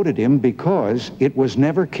I quoted him because it was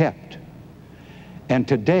never kept. And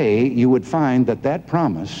today you would find that that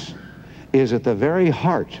promise is at the very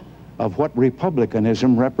heart of what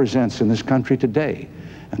republicanism represents in this country today.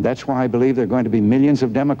 And that's why I believe there are going to be millions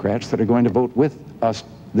of Democrats that are going to vote with us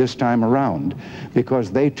this time around,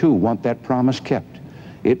 because they too want that promise kept.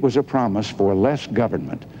 It was a promise for less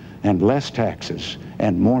government and less taxes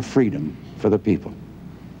and more freedom for the people.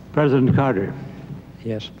 President Carter.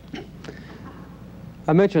 Yes.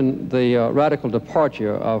 I mentioned the radical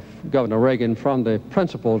departure of Governor Reagan from the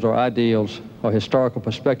principles or ideals or historical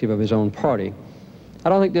perspective of his own party. I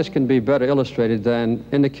don't think this can be better illustrated than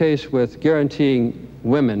in the case with guaranteeing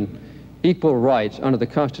women equal rights under the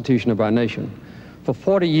Constitution of our nation. For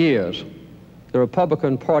 40 years, the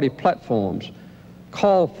Republican Party platforms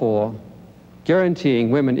called for guaranteeing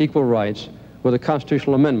women equal rights with a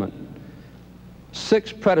constitutional amendment.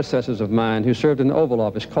 6 predecessors of mine who served in the Oval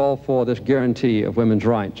Office called for this guarantee of women's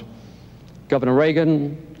rights. Governor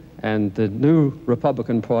Reagan and the new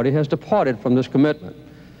Republican Party has departed from this commitment,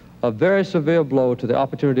 a very severe blow to the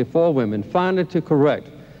opportunity for women finally to correct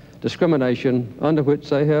discrimination under which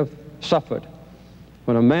they have suffered.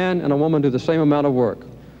 When a man and a woman do the same amount of work,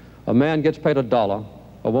 a man gets paid $1,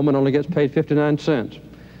 a woman only gets paid 59 cents.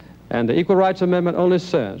 And the Equal Rights Amendment only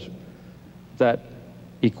says that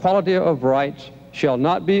equality of rights shall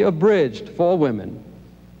not be abridged for women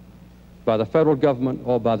by the federal government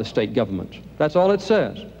or by the state governments. That's all it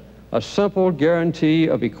says. A simple guarantee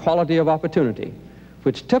of equality of opportunity,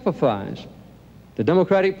 which typifies the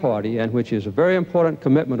Democratic Party and which is a very important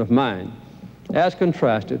commitment of mine, as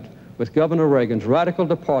contrasted with Governor Reagan's radical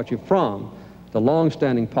departure from the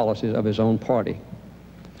long-standing policies of his own party.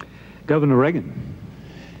 Governor Reagan.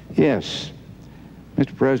 Yes.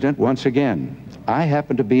 Mr. President, once again, I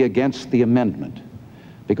happen to be against the amendment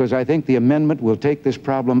because I think the amendment will take this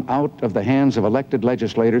problem out of the hands of elected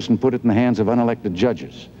legislators and put it in the hands of unelected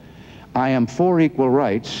judges. I am for equal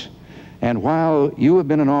rights, and while you have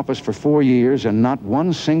been in office for 4 years and not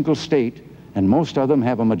one single state, and most of them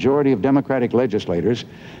have a majority of Democratic legislators,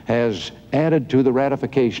 has added to the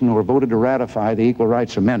ratification or voted to ratify the Equal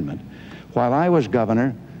Rights Amendment, while I was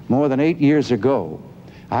governor more than 8 years ago,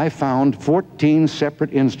 I found 14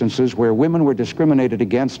 separate instances where women were discriminated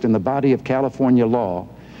against in the body of California law,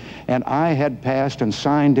 and I had passed and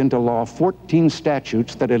signed into law 14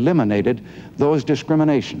 statutes that eliminated those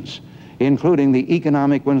discriminations. including the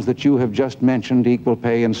economic ones that you have just mentioned, equal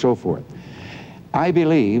pay and so forth. I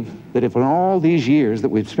believe that if in all these years that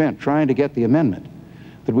we've spent trying to get the amendment,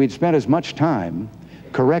 that we'd spent as much time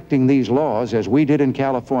correcting these laws as we did in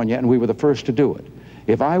California, and we were the first to do it.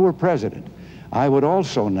 If I were president, I would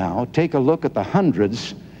also now take a look at the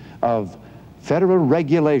hundreds of federal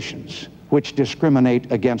regulations which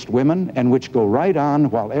discriminate against women and which go right on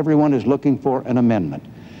while everyone is looking for an amendment.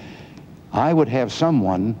 I would have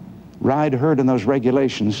someone ride herd in those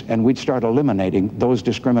regulations, and we'd start eliminating those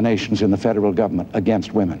discriminations in the federal government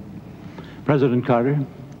against women. President Carter.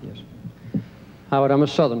 Yes. Howard, I'm a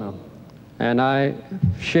Southerner, and I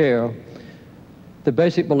share the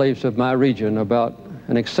basic beliefs of my region about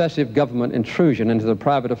an excessive government intrusion into the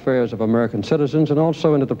private affairs of American citizens and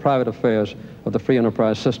also into the private affairs of the free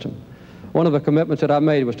enterprise system. One of the commitments that I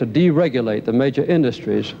made was to deregulate the major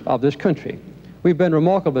industries of this country. We've been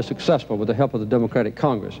remarkably successful with the help of the Democratic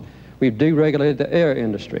Congress. We've deregulated the air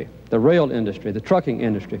industry, the rail industry, the trucking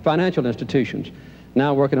industry, financial institutions,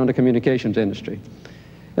 now working on the communications industry.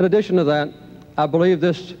 In addition to that, I believe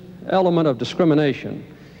this element of discrimination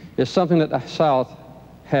is something that the South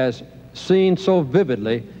has seen so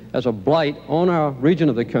vividly as a blight on our region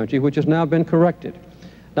of the country, which has now been corrected.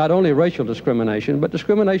 Not only racial discrimination, but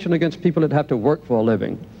discrimination against people that have to work for a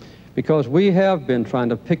living. Because we have been trying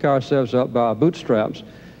to pick ourselves up by our bootstraps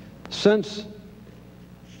since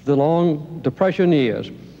the long Depression years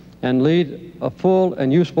and lead a full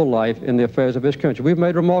and useful life in the affairs of this country. We've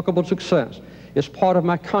made remarkable success. It's part of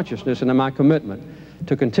my consciousness and in my commitment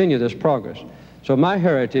to continue this progress. So my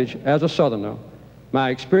heritage as a Southerner, my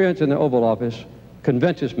experience in the Oval Office,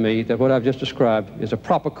 convinces me that what I've just described is a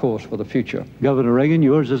proper course for the future. Governor Reagan,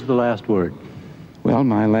 yours is the last word. Well,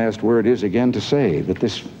 my last word is again to say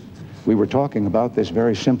that we were talking about this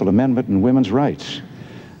very simple amendment in women's rights.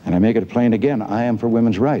 And I make it plain again, I am for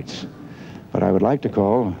women's rights. But I would like to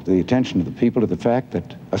call the attention of the people to the fact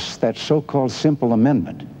that that so-called simple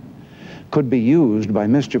amendment could be used by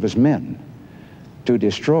mischievous men to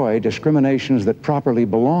destroy discriminations that properly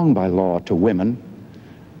belong by law to women,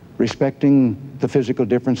 respecting the physical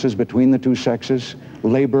differences between the two sexes,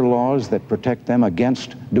 labor laws that protect them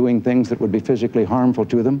against doing things that would be physically harmful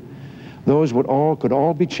to them. Those could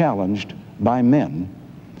all be challenged by men.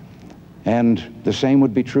 And the same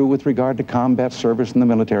would be true with regard to combat service in the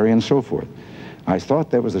military and so forth. I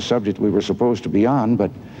thought that was the subject we were supposed to be on,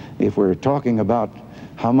 but if we're talking about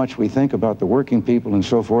how much we think about the working people and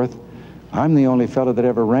so forth, I'm the only fellow that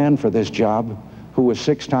ever ran for this job who was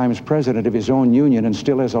 6 times president of his own union and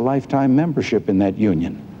still has a lifetime membership in that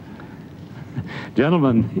union.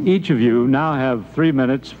 Gentlemen, each of you now have 3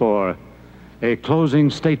 minutes for a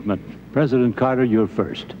closing statement. President Carter, you're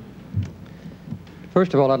first.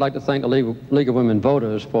 First of all, I'd like to thank the League of Women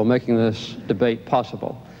Voters for making this debate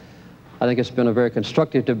possible. I think it's been a very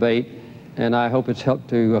constructive debate, and I hope it's helped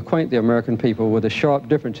to acquaint the American people with the sharp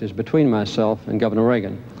differences between myself and Governor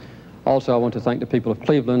Reagan. Also, I want to thank the people of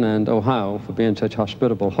Cleveland and Ohio for being such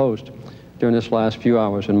hospitable hosts during this last few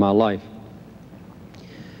hours in my life.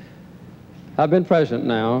 I've been president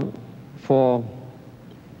now for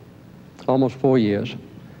almost 4 years.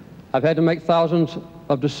 I've had to make thousands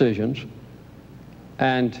of decisions,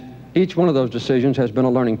 and each one of those decisions has been a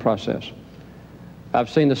learning process. I've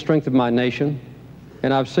seen the strength of my nation,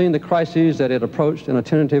 and I've seen the crises that it approached in a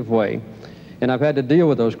tentative way, and I've had to deal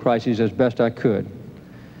with those crises as best I could.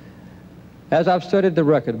 As I've studied the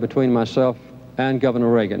record between myself and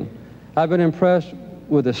Governor Reagan, I've been impressed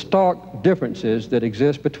with the stark differences that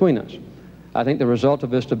exist between us. I think the results of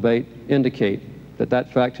this debate indicate that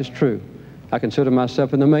that fact is true. I consider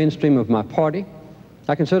myself in the mainstream of my party.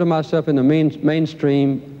 I consider myself in the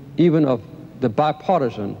mainstream even of the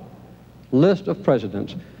bipartisan list of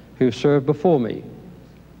presidents who served before me.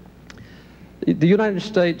 The United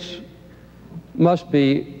States must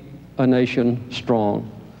be a nation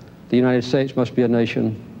strong. The United States must be a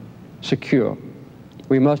nation secure.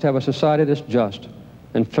 We must have a society that's just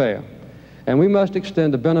and fair. And we must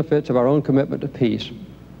extend the benefits of our own commitment to peace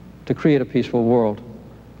to create a peaceful world.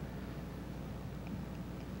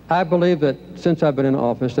 I believe that since I've been in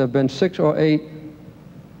office, there have been 6 or 8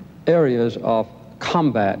 areas of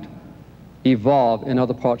combat evolved in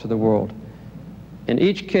other parts of the world. In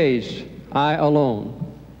each case, I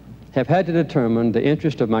alone have had to determine the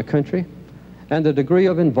interest of my country and the degree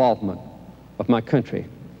of involvement of my country.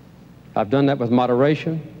 I've done that with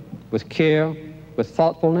moderation, with care, with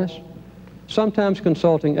thoughtfulness, sometimes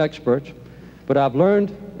consulting experts, but I've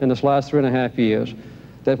learned in this last 3.5 years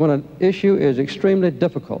that when an issue is extremely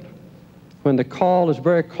difficult, when the call is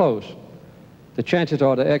very close, the chances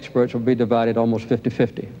are the experts will be divided almost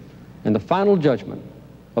 50-50. And the final judgment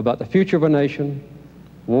about the future of a nation,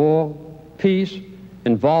 war, peace,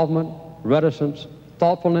 involvement, reticence,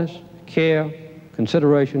 thoughtfulness, care,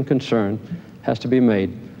 consideration, concern has to be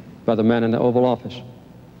made by the man in the Oval Office.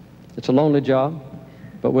 It's a lonely job,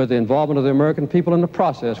 but with the involvement of the American people in the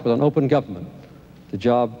process with an open government, the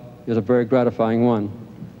job is a very gratifying one.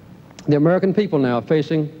 The American people now are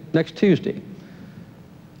facing, next Tuesday,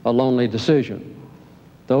 a lonely decision.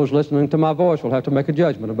 Those listening to my voice will have to make a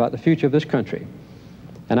judgment about the future of this country.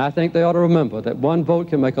 And I think they ought to remember that one vote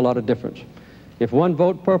can make a lot of difference. If one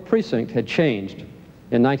vote per precinct had changed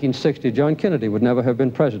in 1960, John Kennedy would never have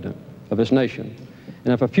been president of this nation.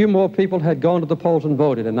 And if a few more people had gone to the polls and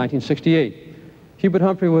voted in 1968, Hubert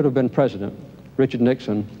Humphrey would have been president. Richard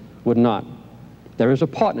Nixon would not. There is a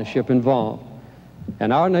partnership involved.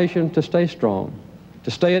 And our nation, to stay strong,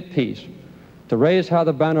 to stay at peace, to raise high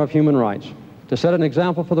the banner of human rights, to set an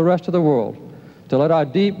example for the rest of the world, to let our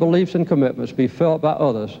deep beliefs and commitments be felt by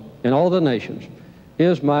others in all the nations,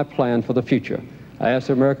 is my plan for the future. I ask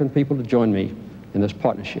the American people to join me in this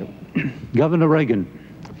partnership. Governor Reagan.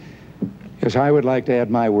 Yes, I would like to add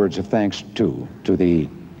my words of thanks, too, to the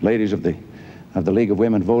ladies of the League of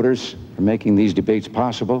Women Voters for making these debates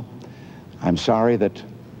possible. I'm sorry that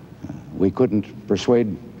we couldn't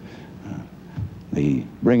persuade the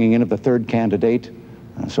bringing in of the third candidate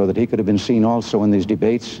so that he could have been seen also in these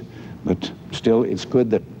debates, but still it's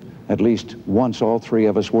good that at least once all three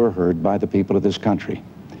of us were heard by the people of this country.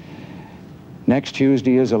 Next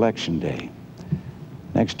Tuesday is Election Day.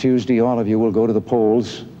 Next Tuesday, all of you will go to the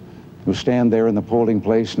polls. You'll stand there in the polling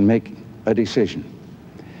place and make a decision.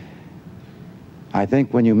 I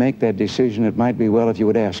think when you make that decision, it might be well if you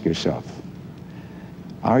would ask yourself,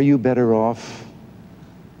 are you better off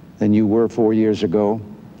than you were 4 years ago?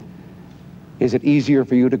 Is it easier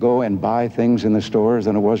for you to go and buy things in the stores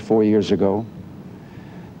than it was 4 years ago?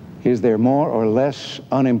 Is there more or less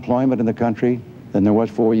unemployment in the country than there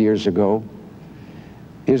was 4 years ago?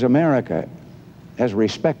 Is America as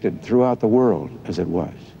respected throughout the world as it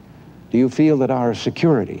was? Do you feel that our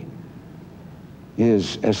security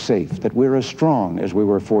is as safe, that we're as strong as we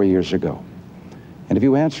were 4 years ago? And if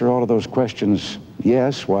you answer all of those questions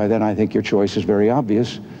yes, why then I think your choice is very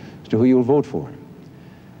obvious as to who you'll vote for.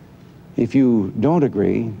 If you don't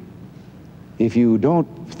agree, if you don't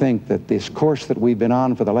think that this course that we've been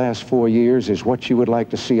on for the last 4 years is what you would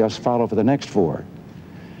like to see us follow for the next 4,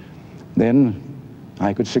 then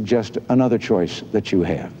I could suggest another choice that you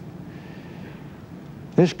have.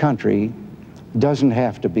 This country doesn't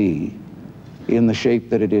have to be in the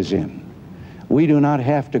shape that it is in. We do not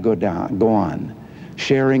have to go on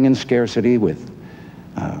sharing in scarcity with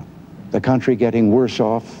the country getting worse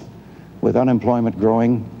off, with unemployment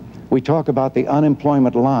growing. We talk about the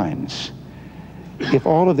unemployment lines. If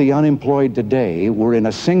all of the unemployed today were in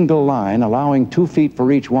a single line, allowing 2 feet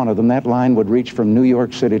for each one of them, that line would reach from New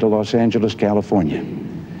York City to Los Angeles, California.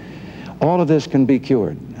 All of this can be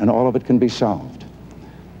cured, and all of it can be solved.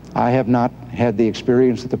 I have not had the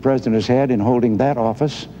experience that the President has had in holding that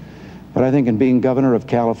office, but I think in being governor of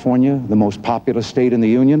California, the most populous state in the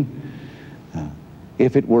Union,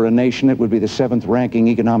 if it were a nation, it would be the 7th ranking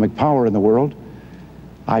economic power in the world.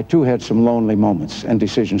 I too had some lonely moments and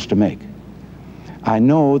decisions to make. I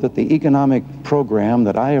know that the economic program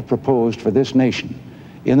that I have proposed for this nation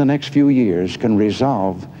in the next few years can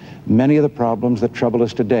resolve many of the problems that trouble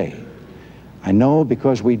us today. I know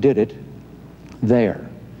because we did it there.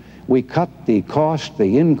 We cut the cost,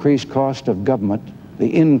 the increased cost of government,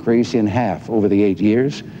 the increase in half over the 8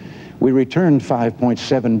 years. We returned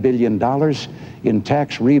 $5.7 billion in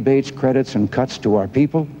tax rebates, credits, and cuts to our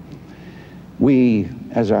people. We,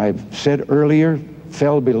 as I've said earlier,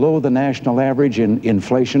 fell below the national average in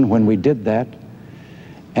inflation when we did that.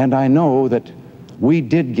 And I know that we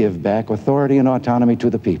did give back authority and autonomy to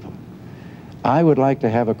the people. I would like to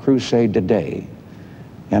have a crusade today,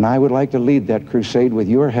 and I would like to lead that crusade with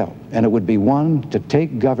your help. And it would be one to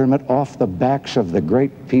take government off the backs of the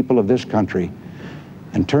great people of this country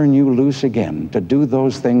and turn you loose again to do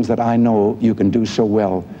those things that I know you can do so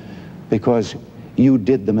well because you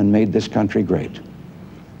did them and made this country great.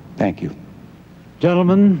 Thank you.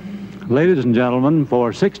 Gentlemen, ladies and gentlemen,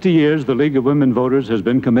 for 60 years, the League of Women Voters has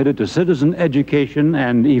been committed to citizen education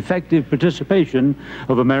and effective participation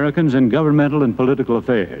of Americans in governmental and political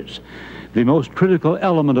affairs. The most critical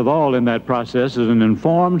element of all in that process is an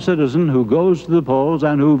informed citizen who goes to the polls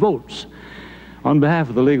and who votes. On behalf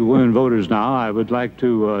of the League of Women Voters now, I would like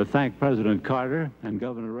to thank President Carter and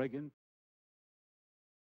Governor Reagan.